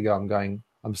had a month ago,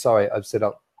 I'm sorry, I've set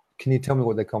up. Can you tell me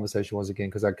what that conversation was again?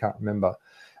 Because I can't remember.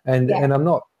 And I'm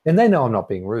not, and they know I'm not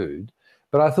being rude,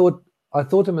 but I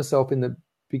thought to myself in the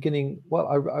beginning,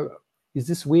 well, is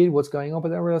this weird what's going on? But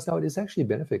then I realized, no, it is actually a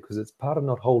benefit because it's part of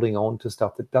not holding on to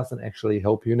stuff that doesn't actually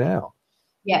help you now.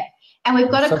 Yeah. And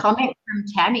we've got a comment from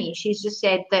Tammy. She's just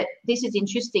said that this is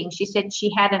interesting. She said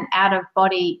she had an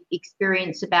out-of-body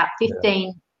experience about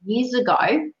 15 years ago,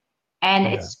 and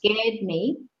it scared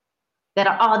me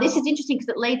that, this is interesting because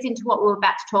it leads into what we were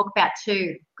about to talk about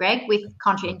too, Greg, with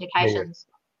contraindications.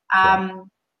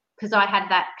 Because I had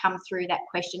that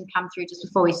question come through just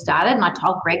before we started, and I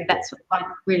told Greg that's what I'd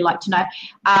really like to know.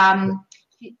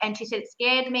 And she said it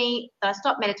scared me, so I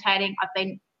stopped meditating. I've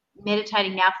been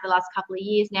meditating now for the last couple of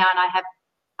years now, and I have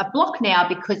a block now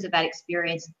because of that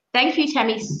experience. Thank you,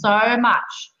 Tammy, so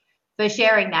much for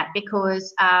sharing that,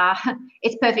 because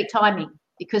it's perfect timing,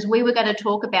 because we were going to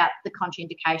talk about the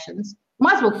contraindications.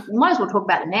 Might as well talk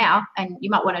about them now, and you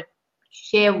might want to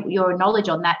share your knowledge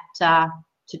on that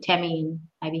to Tammy and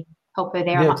maybe help her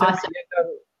there. Yeah,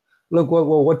 look,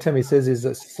 what Tammy says is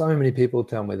that so many people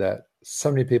tell me that.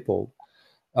 So many people.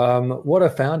 What I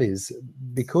found is,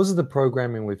 because of the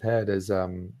programming we've had as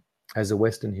a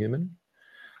Western human,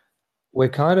 we're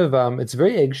kind of it's a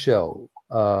very eggshell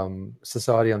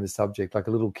society on this subject. Like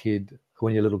a little kid,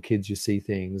 when you're little kids, you see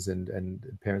things, and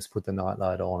parents put the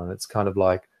nightlight on, and it's kind of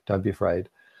like, don't be afraid,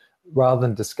 rather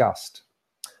than disgust.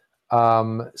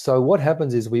 So what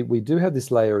happens is we do have this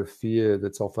layer of fear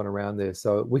that's often around there.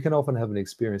 So we can often have an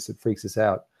experience that freaks us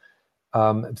out.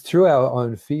 Through our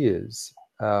own fears,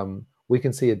 we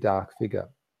can see a dark figure.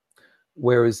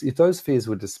 Whereas if those fears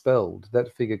were dispelled,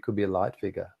 that figure could be a light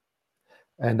figure.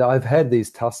 And I've had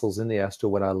these tussles in the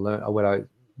astral when I learned,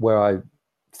 where I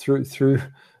through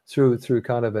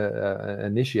kind of an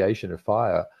initiation of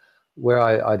fire, where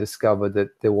I discovered that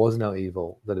there was no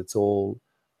evil, that it's all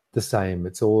the same.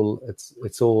 It's all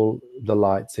the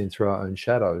light seen through our own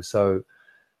shadow. So,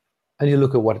 and you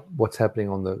look at what's happening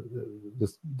on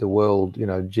the world,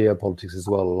 geopolitics as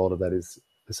well. A lot of that is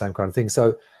the same kind of thing.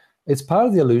 So, it's part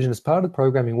of the illusion. It's part of the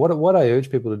programming. What I urge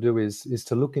people to do is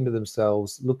to look into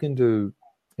themselves, look into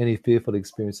any fearful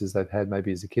experiences they've had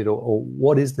maybe as a kid, or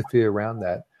what is the fear around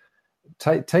that.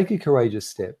 Take a courageous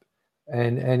step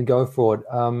and go for it.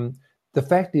 The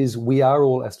fact is, we are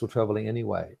all astral traveling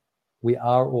anyway. We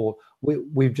are all,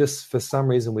 we've just, for some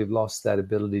reason, we've lost that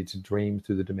ability to dream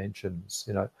through the dimensions,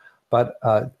 but,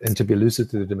 and to be lucid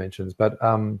through the dimensions. But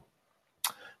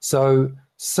so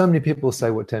many people say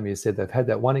what Tammy has said. They've had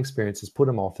that one experience, has put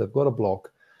them off. They've got a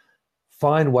block.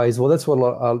 Find ways. Well, that's what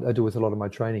I do with a lot of my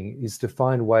training, is to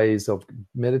find ways of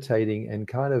meditating and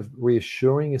kind of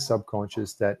reassuring your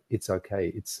subconscious that it's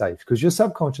okay, it's safe. Because your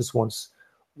subconscious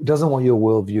doesn't want your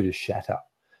worldview to shatter.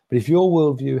 But if your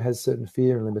worldview has certain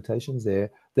fear and limitations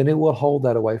there, then it will hold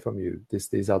that away from you,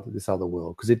 this other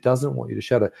world, because it doesn't want you to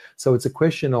shatter. So it's a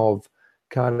question of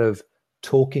kind of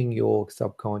talking your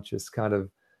subconscious, kind of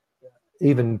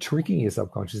even tricking your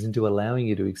subconscious into allowing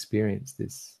you to experience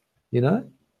this.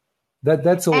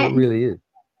 That's all it really is.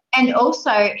 And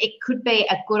also, it could be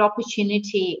a good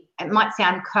opportunity. It might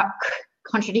sound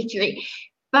contradictory,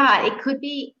 but it could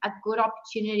be a good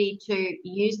opportunity to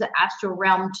use the astral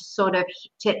realm to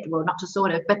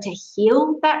to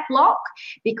heal that block,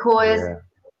 because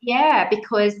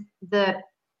because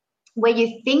where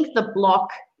you think the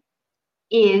block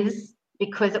is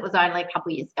because it was only a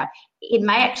couple of years ago, it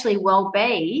may actually well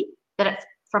be that it's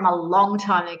from a long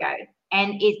time ago,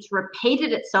 and it's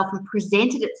repeated itself and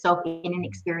presented itself in an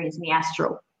experience in the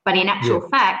astral. But in actual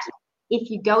fact, if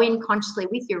you go in consciously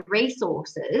with your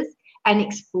resources and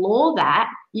explore that,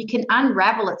 you can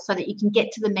unravel it so that you can get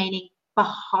to the meaning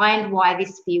behind why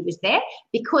this fear was there,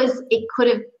 because it could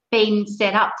have been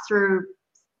set up through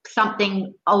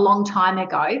something a long time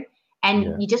ago,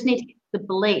 and you just need to get the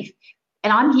belief.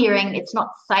 And I'm hearing it's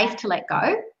not safe to let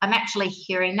go. I'm actually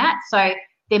hearing that. So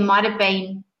there might have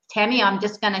been, Tammy, I'm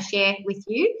just going to share with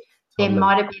you, there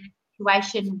might have been a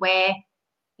situation where,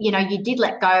 you did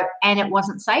let go and it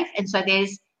wasn't safe. And so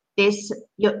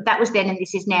that was then and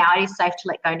this is now. It is safe to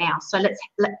let go now. So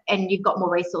and you've got more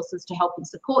resources to help and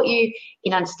support you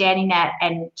in understanding that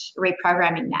and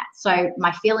reprogramming that. So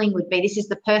my feeling would be this is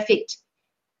the perfect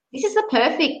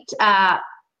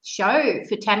show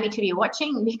for Tammy to be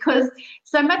watching, because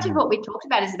so much of what we talked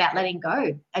about is about letting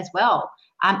go as well,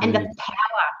 and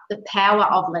the power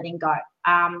of letting go.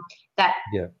 That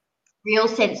real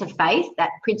sense of faith, that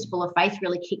principle of faith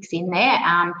really kicks in there,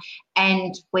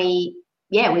 and we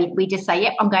just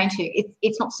say, I'm going to.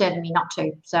 It's not serving me not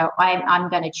to, so I'm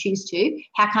going to choose to.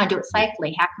 How can I do it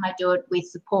safely? How can I do it with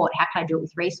support? How can I do it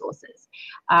with resources?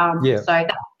 So that would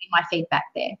be my feedback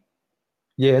there.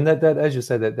 Yeah, and that as you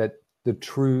say, that the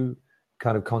true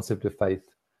kind of concept of faith,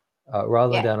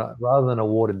 rather than a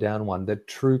watered down one, that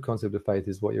true concept of faith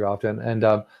is what you're after. And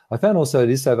I found also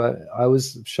this, I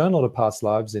was shown a lot of past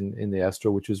lives in the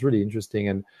astral, which was really interesting.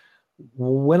 And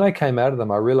when I came out of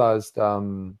them, I realized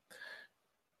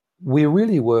we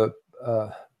really were,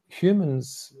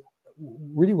 humans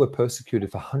really were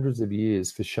persecuted for hundreds of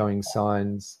years for showing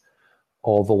signs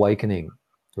of awakening,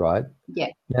 right? Yeah.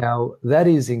 Now, that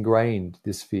is ingrained,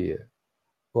 this fear,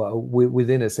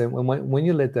 within us. And when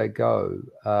you let that go,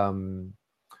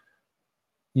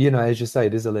 as you say,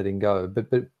 it is a letting go. But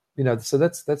so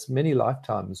that's many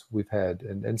lifetimes we've had.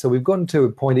 And so we've gotten to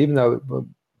a point, even though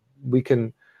we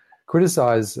can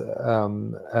criticize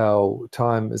our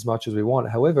time as much as we want.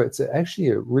 However, it's actually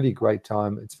a really great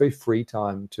time. It's very free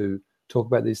time to talk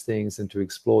about these things and to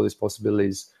explore these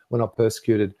possibilities. We're not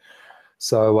persecuted.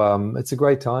 So it's a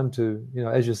great time to,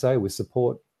 as you say, with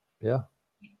support. Yeah.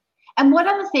 And what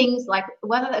other things, like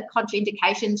what other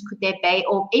contraindications could there be,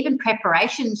 or even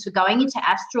preparations for going into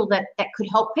astral that could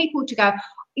help people to go,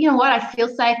 you know what, I feel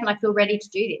safe and I feel ready to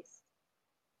do this?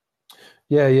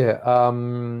 Yeah.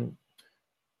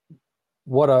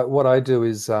 What I do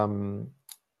is as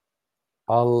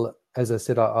I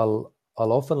said, I'll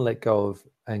often let go of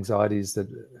anxieties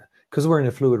because we're in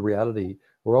a fluid reality.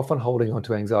 We're often holding on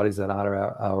to anxieties that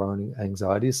aren't our own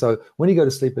anxieties. So when you go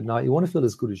to sleep at night, you want to feel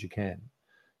as good as you can.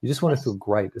 You just want to feel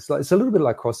great. It's a little bit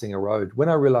like crossing a road. When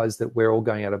I realized that we're all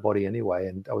going out of body anyway,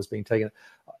 and I was being taken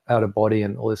out of body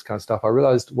and all this kind of stuff, I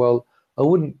realized, well, I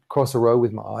wouldn't cross a road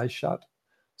with my eyes shut.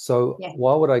 So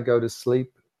why would I go to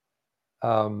sleep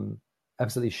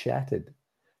absolutely shattered?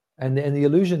 And the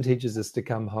illusion teaches us to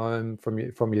come home from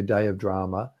your day of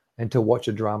drama and to watch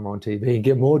a drama on TV and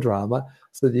get more drama,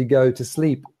 so that you go to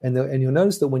sleep. And you'll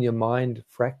notice that when your mind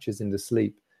fractures into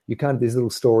sleep, these little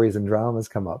stories and dramas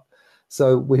come up.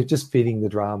 So we're just feeding the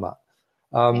drama.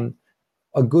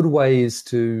 A good way is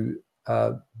to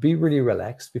be really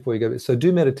relaxed before you go. So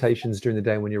do meditations during the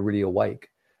day when you're really awake.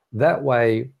 That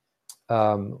way,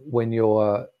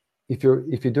 if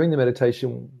you're doing the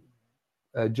meditation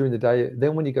during the day,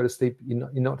 then when you go to sleep, you're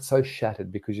not so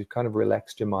shattered because you've kind of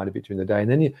relaxed your mind a bit during the day. And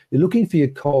then you're looking for your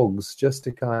cogs just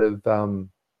to kind of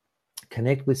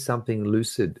connect with something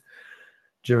lucid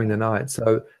during the night.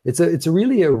 So it's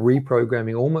really a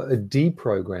reprogramming, almost a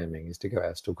deprogramming is to go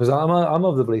astral, because I'm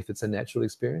of the belief it's a natural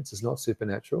experience. It's not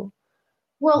supernatural.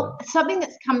 Well, something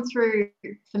that's come through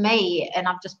for me, and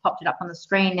I've just popped it up on the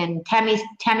screen, and Tammy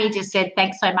just said,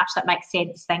 thanks so much. That makes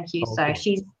sense. Thank you.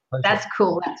 Okay. So that's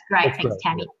cool. That's great. Thanks, great,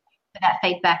 Tammy, for that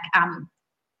feedback.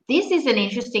 This is an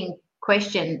interesting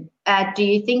question. Do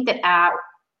you think that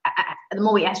the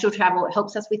more we astral travel, it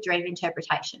helps us with dream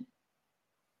interpretation?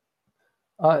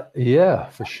 Yeah,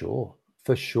 for sure,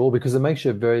 because it makes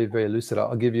you very, very lucid.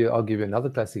 I'll give you another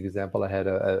classic example. I had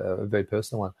a very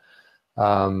personal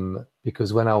one,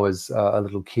 because when I was a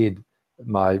little kid,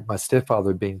 my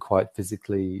stepfather had been quite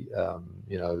physically,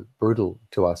 brutal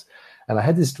to us, and I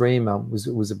had this dream.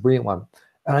 Was a brilliant one,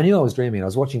 and I knew I was dreaming. I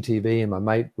was watching TV, and my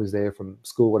mate was there from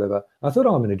school, whatever. I thought,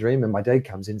 I'm in a dream, and my dad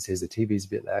comes in and says the TV's a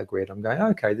bit loud, Greg. I'm going,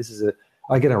 okay,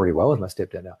 I get on really well with my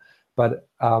stepdad now, but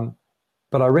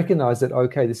I recognized that,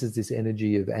 okay, this is this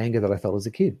energy of anger that I felt as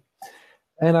a kid.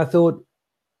 And I thought,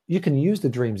 you can use the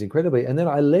dreams incredibly. And then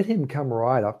I let him come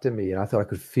right up to me, and I thought I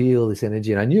could feel this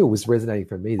energy, and I knew it was resonating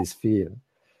for me, this fear.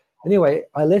 Anyway,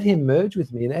 I let him merge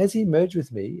with me. And as he merged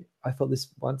with me, I felt this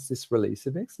release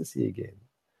of ecstasy again.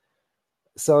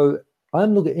 So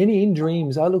I'm looking in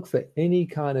dreams, I look for any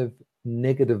kind of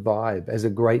negative vibe as a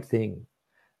great thing,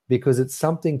 because it's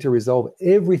something to resolve.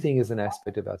 Everything is an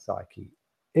aspect of our psyche.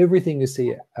 Everything you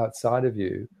see outside of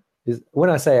you is, when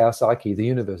I say our psyche, the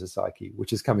universe's psyche,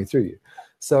 which is coming through you.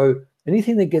 So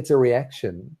anything that gets a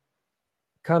reaction,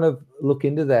 kind of look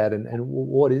into that and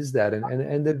what is that?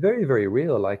 And they're very, very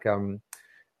real. Like,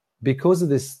 because of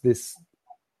this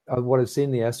what I've seen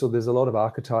in the astral, there's a lot of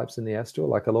archetypes in the astral,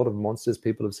 like a lot of monsters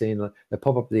people have seen. They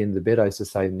pop up at the end of the bed. I used to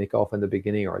say nick off in the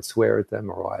beginning, or I'd swear at them,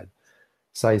 or I'd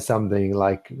say something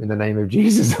like in the name of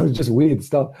Jesus. It was just weird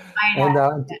stuff.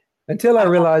 And until I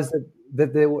realized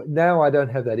that now I don't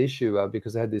have that issue,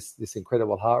 because I had this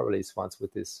incredible heart release once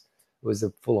with this. It was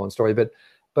a full-on story, but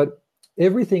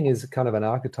everything is kind of an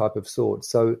archetype of sorts.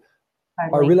 So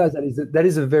totally. I realized that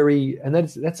is a very, and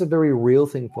that's a very real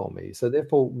thing for me. So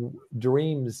therefore,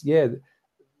 dreams,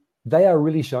 they are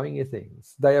really showing you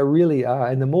things. They really are,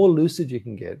 and the more lucid you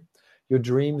can get, your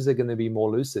dreams are going to be more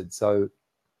lucid. So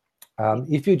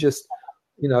if you're just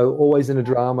always in a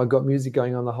drama, got music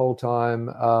going on the whole time,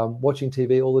 watching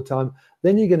TV all the time,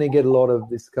 then you're going to get a lot of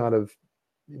this kind of,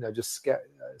 just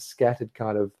scattered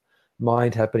kind of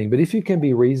mind happening. But if you can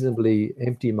be reasonably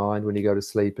empty mind when you go to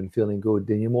sleep and feeling good,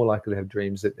 then you're more likely to have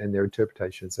dreams and their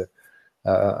interpretations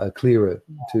are clearer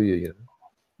to you.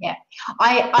 Yeah,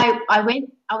 I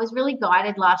was really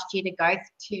guided last year to go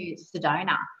to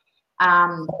Sedona.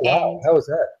 Wow. How was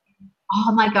that?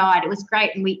 Oh my God, it was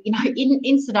great. And we,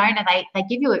 in Sedona, they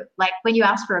give you when you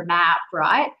ask for a map,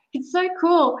 right? It's so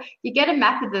cool. You get a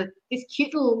map of this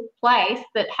cute little place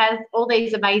that has all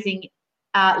these amazing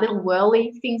little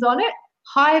whirly things on it.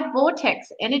 High vortex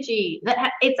energy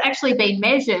it's actually been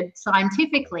measured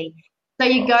scientifically. So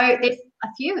you go, there's a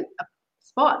few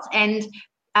spots, and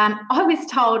I was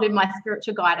told in my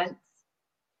spiritual guidance,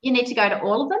 you need to go to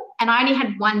all of them. And I only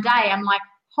had one day. I'm like,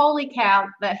 holy cow,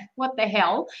 what the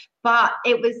hell? But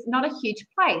it was not a huge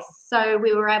place. So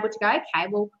we were able to go, okay,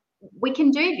 well, we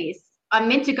can do this. I'm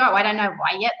meant to go. I don't know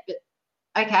why yet, but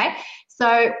okay.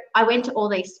 So I went to all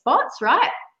these spots,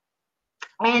 right?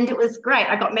 And it was great.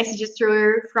 I got messages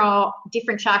through from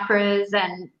different chakras,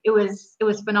 and it was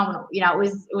phenomenal. You know,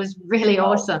 it was really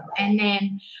awesome. And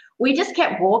then we just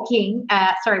kept walking.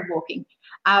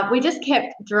 We just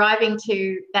kept driving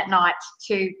to that night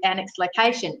to our next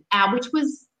location, which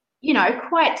was, you know,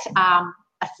 quite.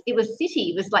 It was city.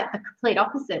 It was like the complete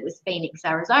opposite. It was Phoenix,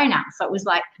 Arizona. So it was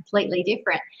like completely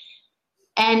different.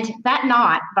 And that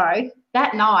night,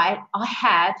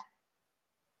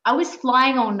 I was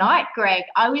flying all night, Greg.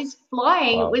 I was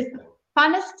flying. Wow. It was the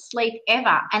funnest sleep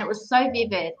ever, and it was so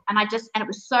vivid, and it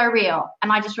was so real.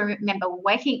 And I just remember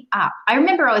waking up. I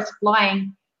remember I was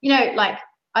flying, you know, like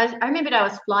I remembered I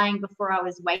was flying before I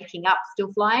was waking up,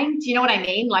 still flying. Do you know what I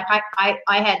mean? Like I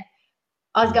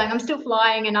was going, I'm still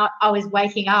flying, and I was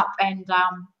waking up, and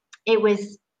it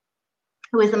was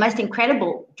the most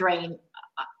incredible dream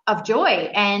of joy,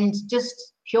 and just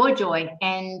pure joy.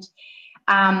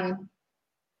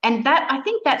 And that, I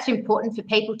think that's important for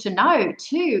people to know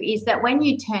too, is that when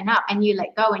you turn up and you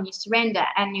let go and you surrender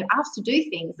and you're asked to do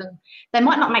things, and they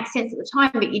might not make sense at the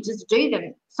time, but you just do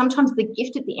them. Sometimes the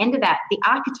gift at the end of that, the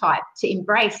archetype to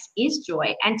embrace, is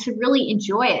joy, and to really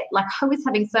enjoy it. Like, I was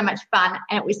having so much fun,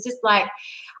 and it was just like,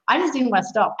 I just didn't want to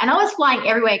stop. And I was flying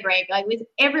everywhere, Greg. I was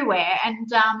everywhere.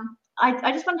 And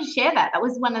I just wanted to share that. That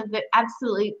was one of the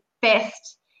absolute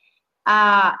best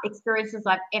experiences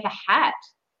I've ever had.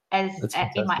 In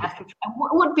my astral travel.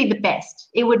 It would be the best.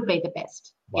 It would be the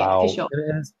best. Wow. Yeah, for sure.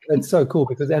 It's so cool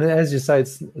because, and as you say,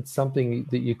 it's something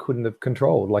that you couldn't have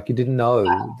controlled. Like, you didn't know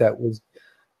that was,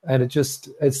 and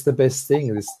it's the best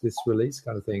thing, this release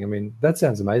kind of thing. I mean, that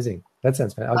sounds amazing. That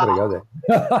sounds fantastic. I've got to go there.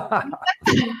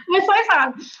 It was so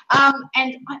fun.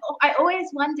 And I always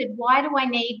wondered, why do I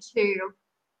need to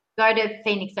go to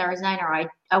Phoenix, Arizona?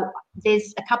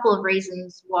 There's a couple of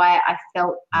reasons why I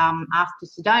felt after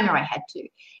Sedona I had to.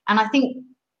 And I think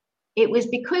it was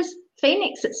because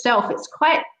Phoenix itself, it's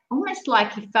quite almost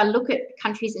like, if I look at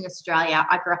countries in Australia,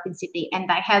 I grew up in Sydney, and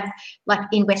they have, like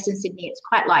in Western Sydney, it's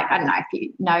quite like, I don't know if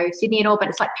you know Sydney at all, but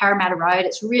it's like Parramatta Road.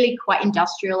 It's really quite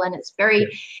industrial, and it's very,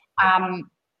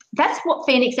 that's what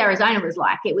Phoenix, Arizona was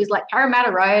like. It was like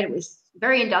Parramatta Road. It was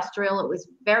very industrial. It was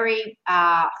very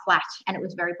flat, and it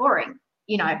was very boring,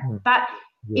 you know. But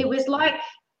it was like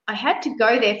I had to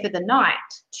go there for the night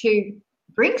to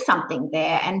bring something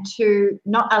there, and to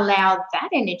not allow that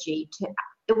energy to,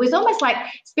 it was almost like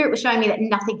Spirit was showing me that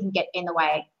nothing can get in the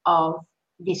way of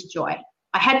this joy.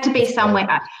 I had to be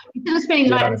somewhere. Instead of spending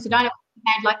the night in Sedona,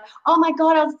 like, oh my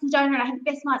God, I was in Sedona and I had the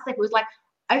best night's sleep. It was like,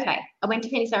 okay, I went to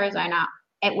Phoenix, Arizona.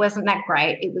 It wasn't that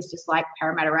great. It was just like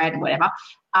Parramatta Road and whatever.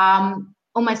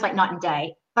 Almost like night and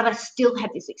day, but I still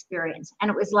had this experience,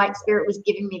 and it was like Spirit was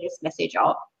giving me this message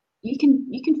of, you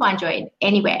can find joy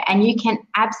anywhere, and you can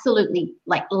absolutely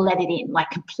like let it in, like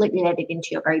completely let it into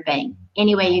your very being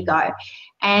anywhere you go.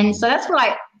 And so that's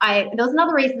what I there was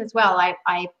another reason as well. I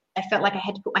felt like I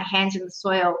had to put my hands in the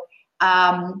soil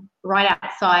right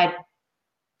outside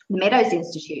the Meadows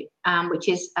Institute, which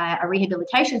is a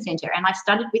rehabilitation centre, and I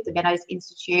studied with the Meadows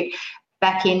Institute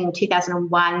back in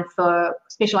 2001 for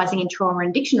specialising in trauma and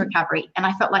addiction recovery. And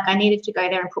I felt like I needed to go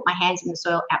there and put my hands in the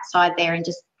soil outside there and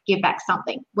just give back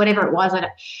something, whatever it was. And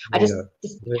I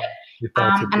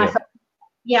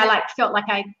felt like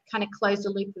I kind of closed a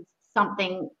loop of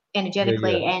something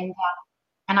energetically. And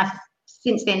I've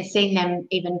since then seen them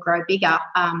even grow bigger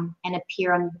and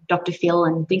appear on Dr. Phil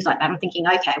and things like that. I'm thinking,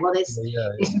 okay, well, there's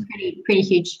some pretty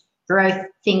huge growth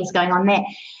things going on there.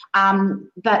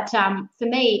 But for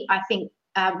me, I think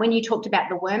when you talked about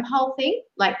the wormhole thing,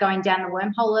 like going down the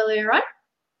wormhole earlier on,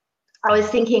 I was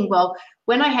thinking, well,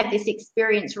 when I had this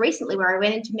experience recently where I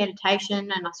went into meditation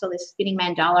and I saw this spinning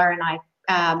mandala, and I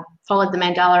followed the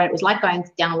mandala, and it was like going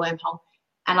down a wormhole.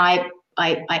 And I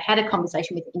had a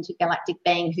conversation with an intergalactic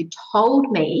being who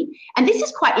told me, and this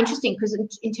is quite interesting because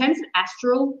in terms of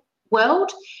astral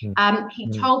world,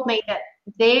 he told me that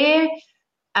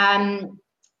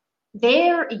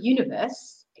their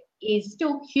universe is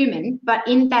still human, but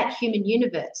in that human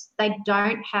universe, they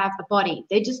don't have a body.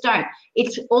 They just don't.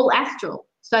 It's all astral.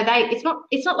 So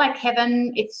it's not like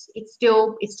heaven. It's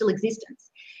still existence.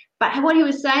 But what he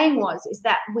was saying is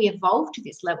that we evolved to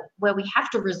this level where we have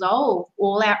to resolve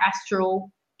all our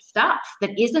astral stuff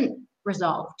that isn't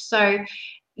resolved. So,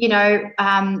 you know,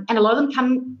 and a lot of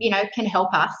them can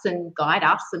help us and guide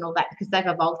us and all that because they've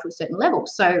evolved to a certain level.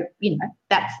 So, you know,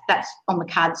 that's on the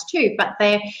cards too. But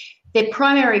their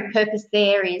primary purpose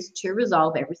there is to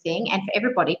resolve everything and for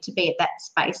everybody to be at that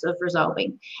space of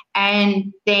resolving.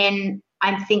 And then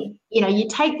I think, you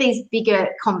take these bigger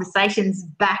conversations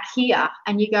back here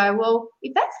and you go, well,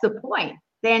 if that's the point,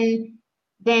 then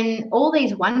all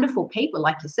these wonderful people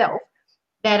like yourself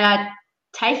that are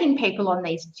taking people on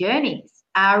these journeys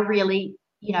are really,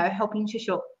 helping to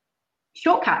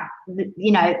shortcut,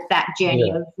 that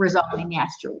journey of resolving the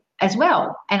astral as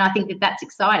well. And I think that that's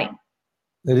exciting.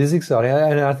 It is exciting,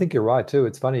 and I think you're right too.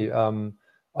 It's funny.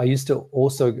 I used to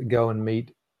also go and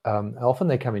meet. Often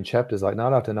they come in chapters, like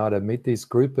night after night. I meet this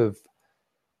group of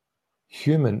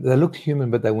human. They looked human,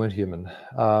 but they weren't human.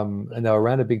 And they were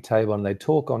around a big table, and they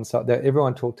talk on.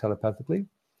 Everyone talked telepathically.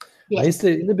 Yes. I used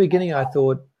to, in the beginning, I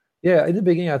thought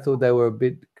they were a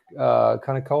bit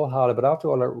kind of cold-hearted, but after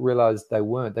all, I realized they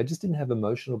weren't. They just didn't have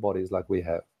emotional bodies like we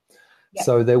have. Yep.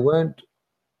 So they weren't.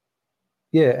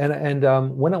 Yeah, and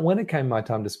when it came my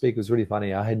time to speak, it was really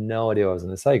funny. I had no idea what I was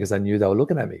going to say because I knew they were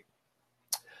looking at me.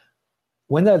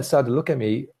 When they started to look at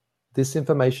me, this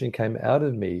information came out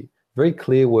of me, very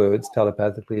clear words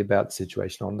telepathically about the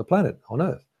situation on the planet, on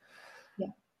Earth. Yeah.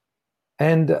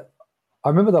 And I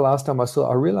remember the last time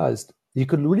I realized you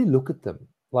could really look at them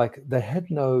like they had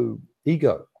no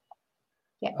ego.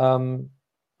 Yeah.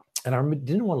 And I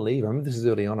didn't want to leave. I remember this is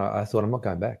early on. I thought, I'm not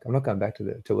going back. I'm not going back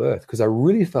to Earth because I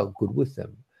really felt good with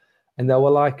them. And they were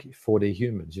like 4D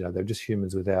humans, they're just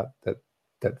humans without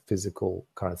that physical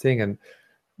kind of thing. And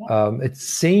it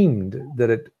seemed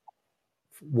that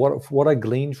what I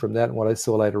gleaned from that and what I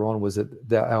saw later on was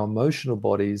that our emotional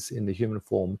bodies in the human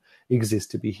form exist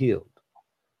to be healed.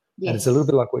 Yes. And it's a little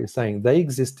bit like what you're saying. They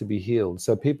exist to be healed.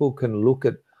 So people can look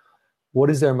at what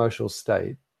is their emotional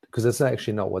state, because it's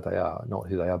actually not what they are, not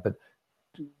who they are, but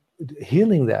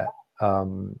healing that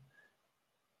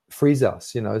frees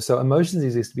us, So emotions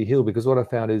exist to be healed because what I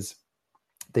found is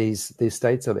these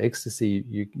states of ecstasy,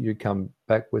 you come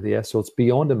back with the astral. It's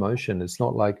beyond emotion. It's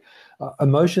not like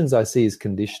emotions I see as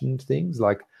conditioned things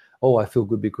like, oh, I feel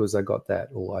good because I got that,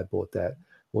 or I bought that,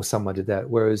 or someone did that.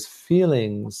 Whereas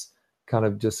feelings kind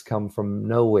of just come from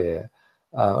nowhere.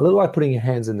 A little like putting your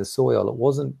hands in the soil.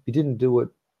 You didn't do it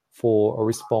for a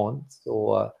response,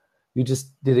 or you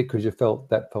just did it because you felt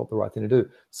the right thing to do.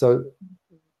 So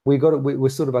we're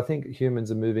sort of, I think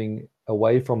humans are moving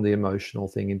away from the emotional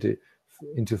thing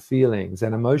into feelings,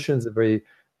 and emotions are very,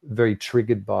 very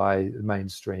triggered by the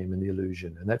mainstream and the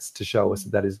illusion, and that's to show us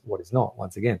that is what is not,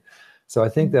 once again. So I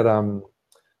think that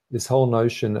this whole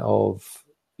notion of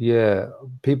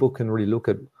people can really look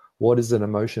at what is an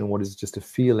emotion, what is just a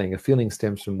feeling. A feeling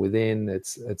stems from within.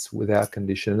 It's without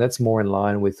condition, and that's more in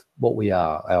line with what we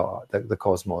are, the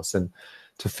cosmos. And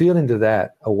to feel into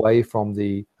that, away from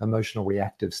the emotional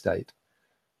reactive state,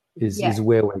 is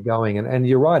where we're going. And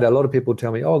you're right. A lot of people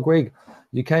tell me, "Oh, Greg,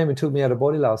 you came and took me out of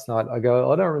body last night." I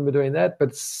go, "I don't remember doing that,"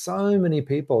 but so many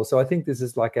people. So I think this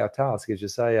is like our task, as you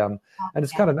say, and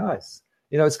it's kind of nice.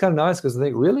 It's kind of nice because I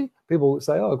think, really? People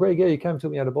say, "Oh, Greg, you came and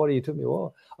took me out of body. You took me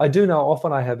well." I do know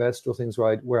often I have astral things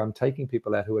where I'm taking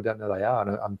people out who I don't know they are,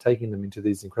 and I'm taking them into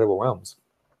these incredible realms.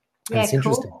 And it's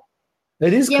interesting. Cool.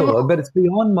 It is cool, but it's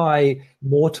beyond my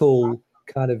mortal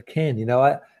kind of ken.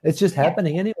 It's just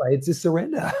happening anyway. It's just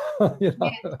surrender. Yeah,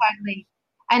 totally.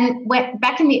 And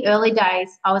back in the early days,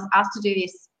 I was asked to do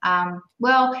this.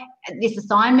 This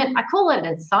assignment. I call it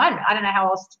an assignment. I don't know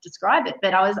how else to describe it,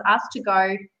 but I was asked to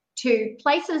go to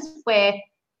places where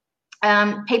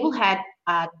people had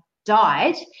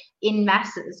died in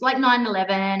masses, like 9/11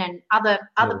 and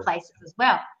other places as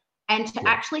well, and to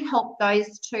actually help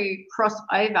those to cross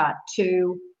over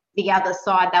to the other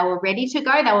side. They were ready to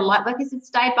go. They were light workers that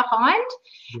stayed behind,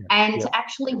 and to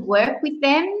actually work with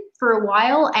them for a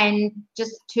while and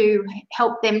just to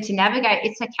help them to navigate.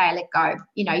 It's okay, let go.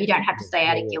 You don't have to stay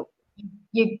out of guilt.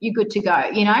 You're good to go.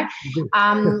 And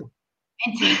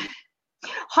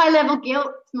high-level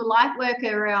guilt from the light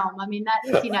worker realm. I mean,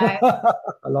 that's,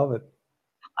 I love it.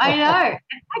 I know.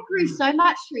 I grew so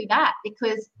much through that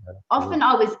because often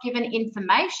I was given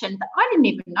information that I didn't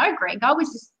even know, Greg. I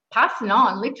was just passing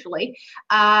on, literally,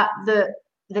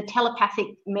 the telepathic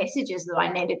messages that I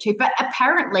needed to. But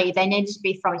apparently they needed to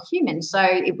be from a human, so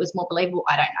it was more believable.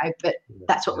 I don't know, but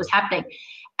that's what was happening.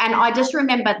 And I just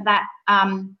remember that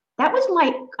that was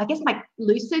my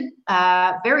lucid,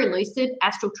 very lucid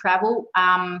astral travel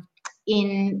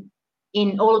in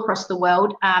all across the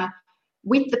world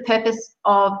with the purpose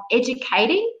of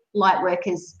educating light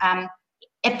workers.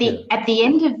 At the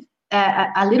end of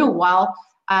a little while,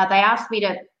 they asked me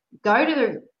to go to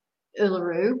the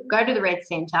Uluru, go to the Red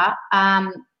Centre,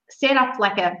 set up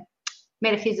like a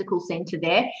metaphysical centre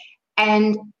there,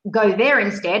 and go there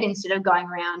instead of going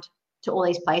around to all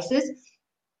these places.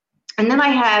 And then I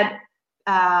had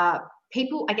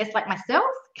people, I guess like myself,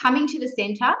 coming to the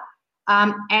centre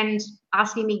and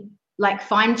asking me like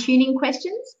fine-tuning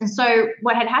questions. And so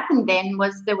what had happened then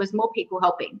was there was more people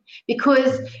helping,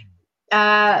 because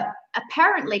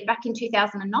apparently back in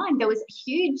 2009 there was a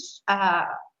huge, I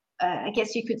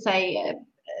guess you could say,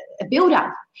 a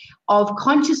build-up of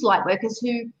conscious light workers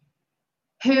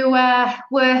who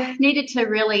were needed to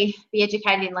really be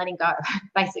educated in letting go,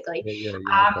 basically.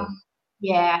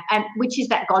 Yeah, and which is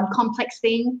that God complex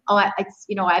thing. Oh, it's,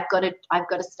 you know, I've got to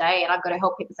stay and I've got to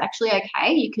help people. It's actually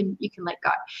okay. You can let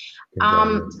go.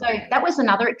 So that was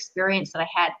another experience that I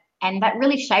had, and that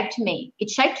really shaped me. It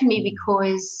shaped me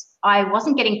because I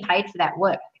wasn't getting paid for that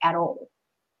work at all,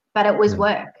 but it was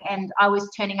work, and I was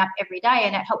turning up every day,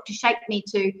 and it helped to shape me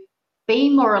to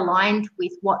be more aligned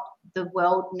with what the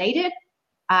world needed,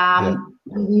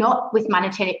 not with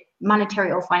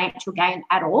monetary or financial gain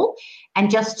at all,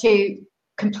 and just to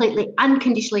completely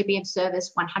unconditionally be of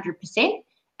service 100%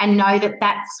 and know that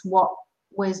that's what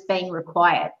was being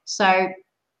required. So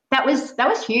that was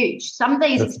huge. Some of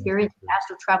these experiences of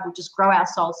astral travel just grow our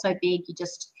souls so big, you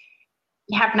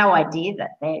have no idea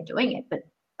that they're doing it. But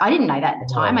I didn't know that at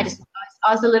the time. I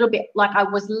was a little bit like, I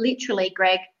was literally,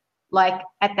 Greg, like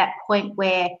at that point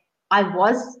where I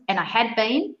was, and I had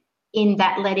been in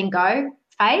that letting go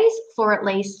phase for at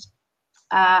least,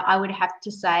 I would have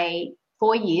to say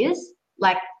 4 years,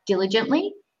 like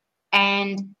diligently,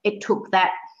 and it took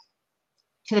that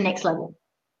to the next level.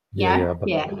 Yeah.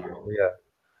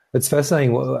 It's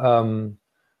fascinating.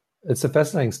 It's a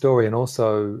fascinating story, and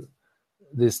also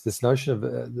this notion of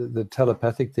the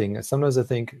telepathic thing. Sometimes I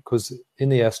think, because in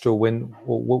the astral,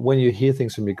 when you hear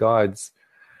things from your guides,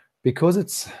 because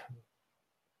it's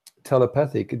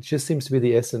telepathic, it just seems to be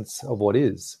the essence of what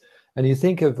is. And you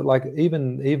think of like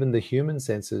even the human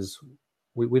senses,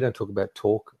 we don't talk about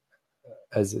talk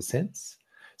as a sense.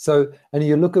 So, and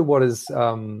you look at what is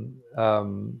or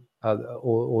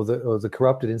the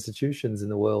corrupted institutions in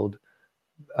the world,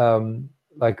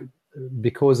 like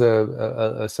because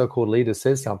a so-called leader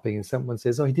says something and someone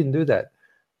says, "Oh, he didn't do that,"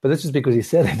 but that's just because he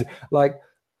said it. Like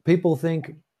people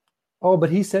think, "Oh, but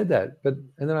he said that." And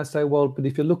then I say, "Well, but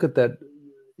if you look at that,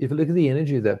 if you look at the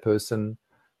energy of that person,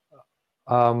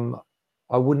 I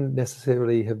wouldn't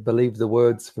necessarily have believed the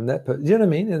words from that person." You know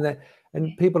what I mean?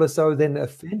 And people are so then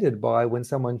offended by when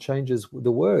someone changes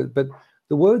the word, but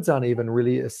the words aren't even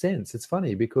really a sense. It's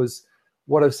funny because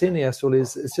what I've seen in the astral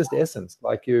is it's just essence.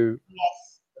 Like the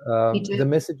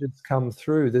messages come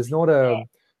through. There's not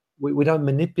we don't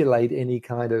manipulate any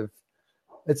kind of.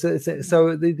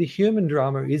 So the human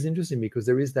drama is interesting because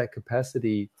there is that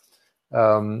capacity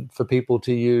for people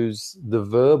to use the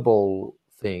verbal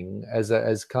thing as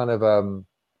kind of a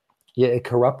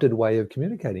corrupted way of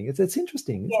communicating. It's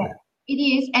interesting, isn't it? It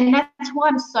is, and that's why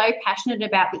I'm so passionate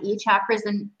about the ear chakras,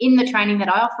 and in the training that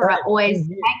I offer, I always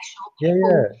make sure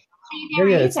people clear their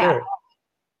ears out.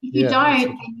 If you don't,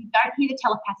 and you don't hear the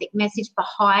telepathic message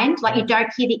behind, like you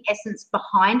don't hear the essence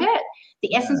behind it,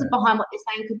 the essence behind what they're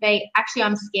saying could be, actually,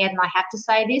 I'm scared and I have to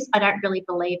say this. I don't really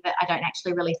believe it. I don't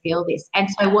actually really feel this. And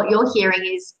so what you're hearing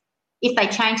is, if they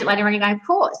change it later on, you're going, of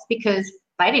course, because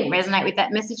they didn't resonate with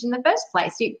that message in the first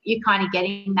place. You're kind of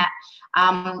getting that.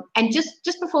 And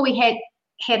just before we head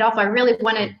off, I really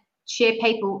want to show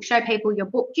people your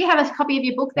book. Do you have a copy of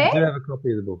your book there? I do have a copy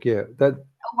of the book, yeah.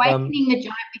 Awakening the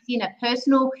Giant Within, a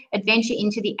personal adventure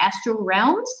into the astral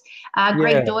realms.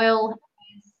 Greg Doyle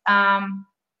has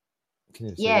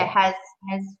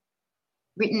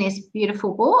written this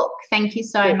beautiful book. Thank you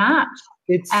so much.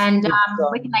 Where can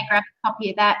they grab a copy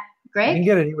of that, Greg? You can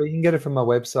get it anywhere. You can get it from my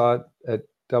website at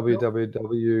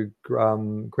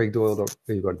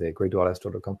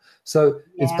gregdoyleastral.com. So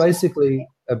it's basically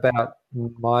about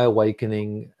my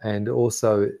awakening, and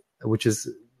also, which is,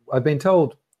 I've been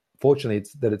told, fortunately,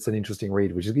 that it's an interesting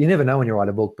read, which is, you never know when you write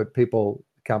a book, but people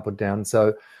can't put down.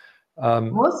 So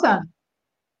awesome.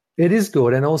 It is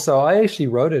good. And also, I actually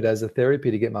wrote it as a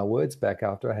therapy to get my words back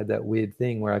after I had that weird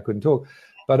thing where I couldn't talk.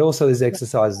 But also there's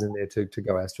exercises in there to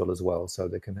go astral as well. So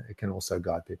it can also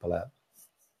guide people out.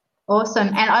 Awesome.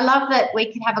 And I love that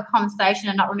we can have a conversation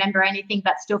and not remember anything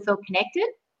but still feel connected.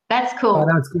 That's cool. Oh,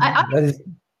 no, it's good. I think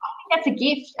that's a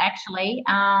gift, actually.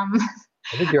 I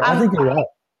think you're right.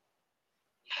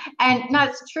 And no,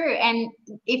 it's true. And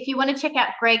if you want to check out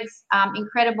Greg's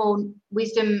incredible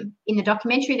wisdom in the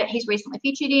documentary that he's recently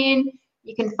featured in,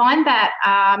 you can find that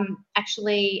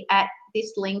actually at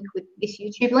this link, with this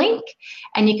YouTube link.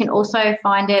 And you can also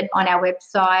find it on our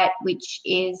website, which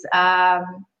is, I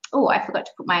forgot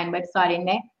to put my own website in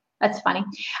there. That's funny.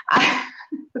 I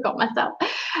forgot myself.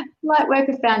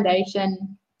 Lightworker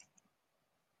Foundation.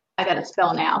 I got to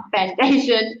spell now,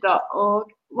 foundation.org.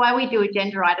 Why we do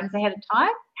agenda items ahead of time.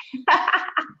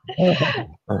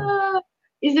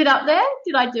 Is it up there?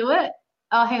 Did I do it?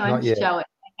 Oh, hang on, Not yet. show it.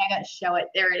 I got to show it.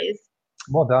 There it is.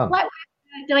 Well done.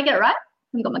 Did I get it right? I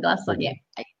haven't got my glasses on yet.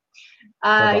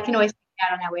 You can always check it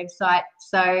out on our website.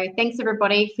 So thanks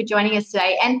everybody for joining us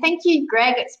today. And thank you,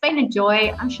 Greg. It's been a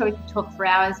joy. I'm sure we could talk for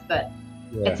hours, but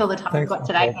that's all the time we've got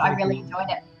today. But I really enjoyed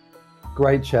it.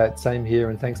 Great chat. Same here.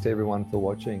 And thanks to everyone for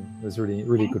watching. It was really,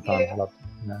 really good fun. I loved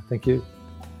it. Thank you.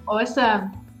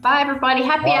 Awesome. Bye, everybody.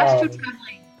 Happy astral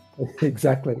traveling.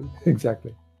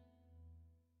 Exactly.